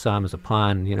 everybody just saw him as a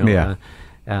pawn,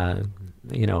 a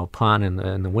pawn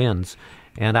in the winds.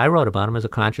 And I wrote about him as a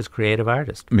conscious, creative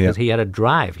artist because he had a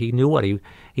drive. He knew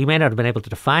he may not have been able to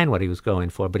define what he was going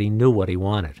for, but he knew what he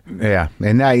wanted. Yeah,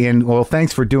 and well,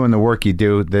 thanks for doing the work you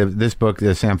do. This book,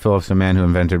 Sam Phillips, The Man Who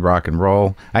Invented Rock and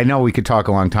Roll. I know we could talk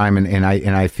a long time, and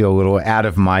I feel a little out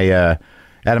of my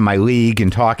league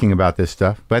in talking about this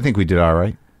stuff, but I think we did all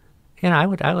right.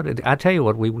 I tell you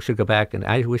what, we should go back and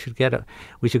we should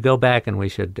go back and we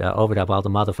should overdub all the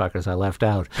motherfuckers I left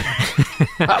out.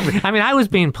 I mean, I was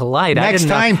being polite. Next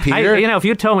time, Peter. If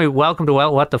you told me welcome to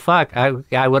What the Fuck, I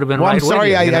would have been right. I'm sorry,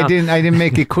 with you, I didn't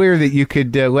make it clear that you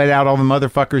could let out all the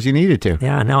motherfuckers you needed to.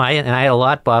 Yeah, no, I had a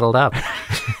lot bottled up.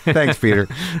 Thanks, Peter.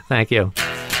 Thank you.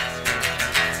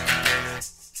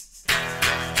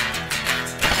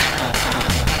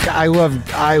 I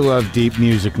love deep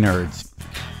music nerds.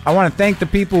 I want to thank the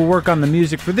people who work on the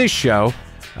music for this show.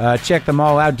 Check them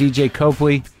all out. DJ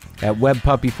Copley at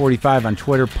WebPuppy45 on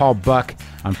Twitter. Paul Buck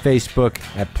on Facebook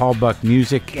at Paul Buck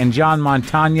Music. And John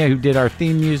Montagna, who did our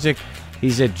theme music,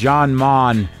 he's at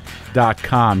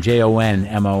johnmon.com,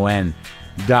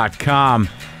 JONMON.com.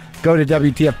 Go to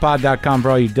WTFpod.com for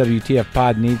all your WTF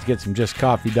pod needs. Get some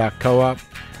justcoffee.coop.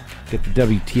 Get the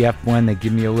WTF one. They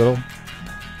give me a little.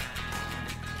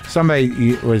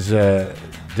 Somebody was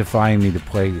defying me to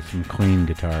play some clean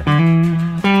guitar.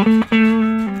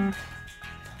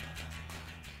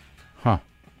 Huh.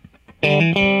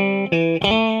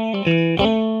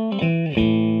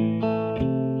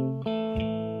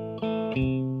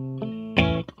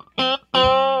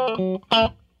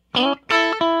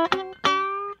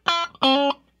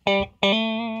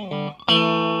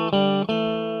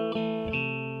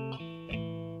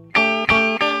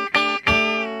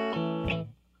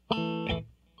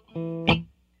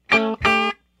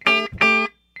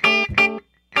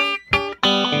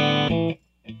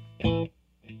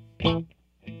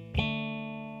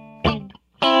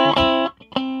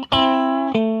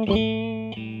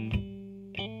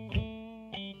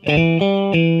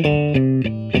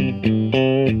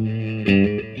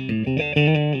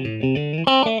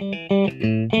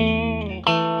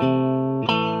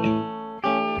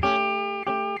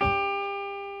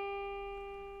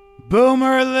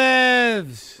 Boomer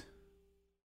lives!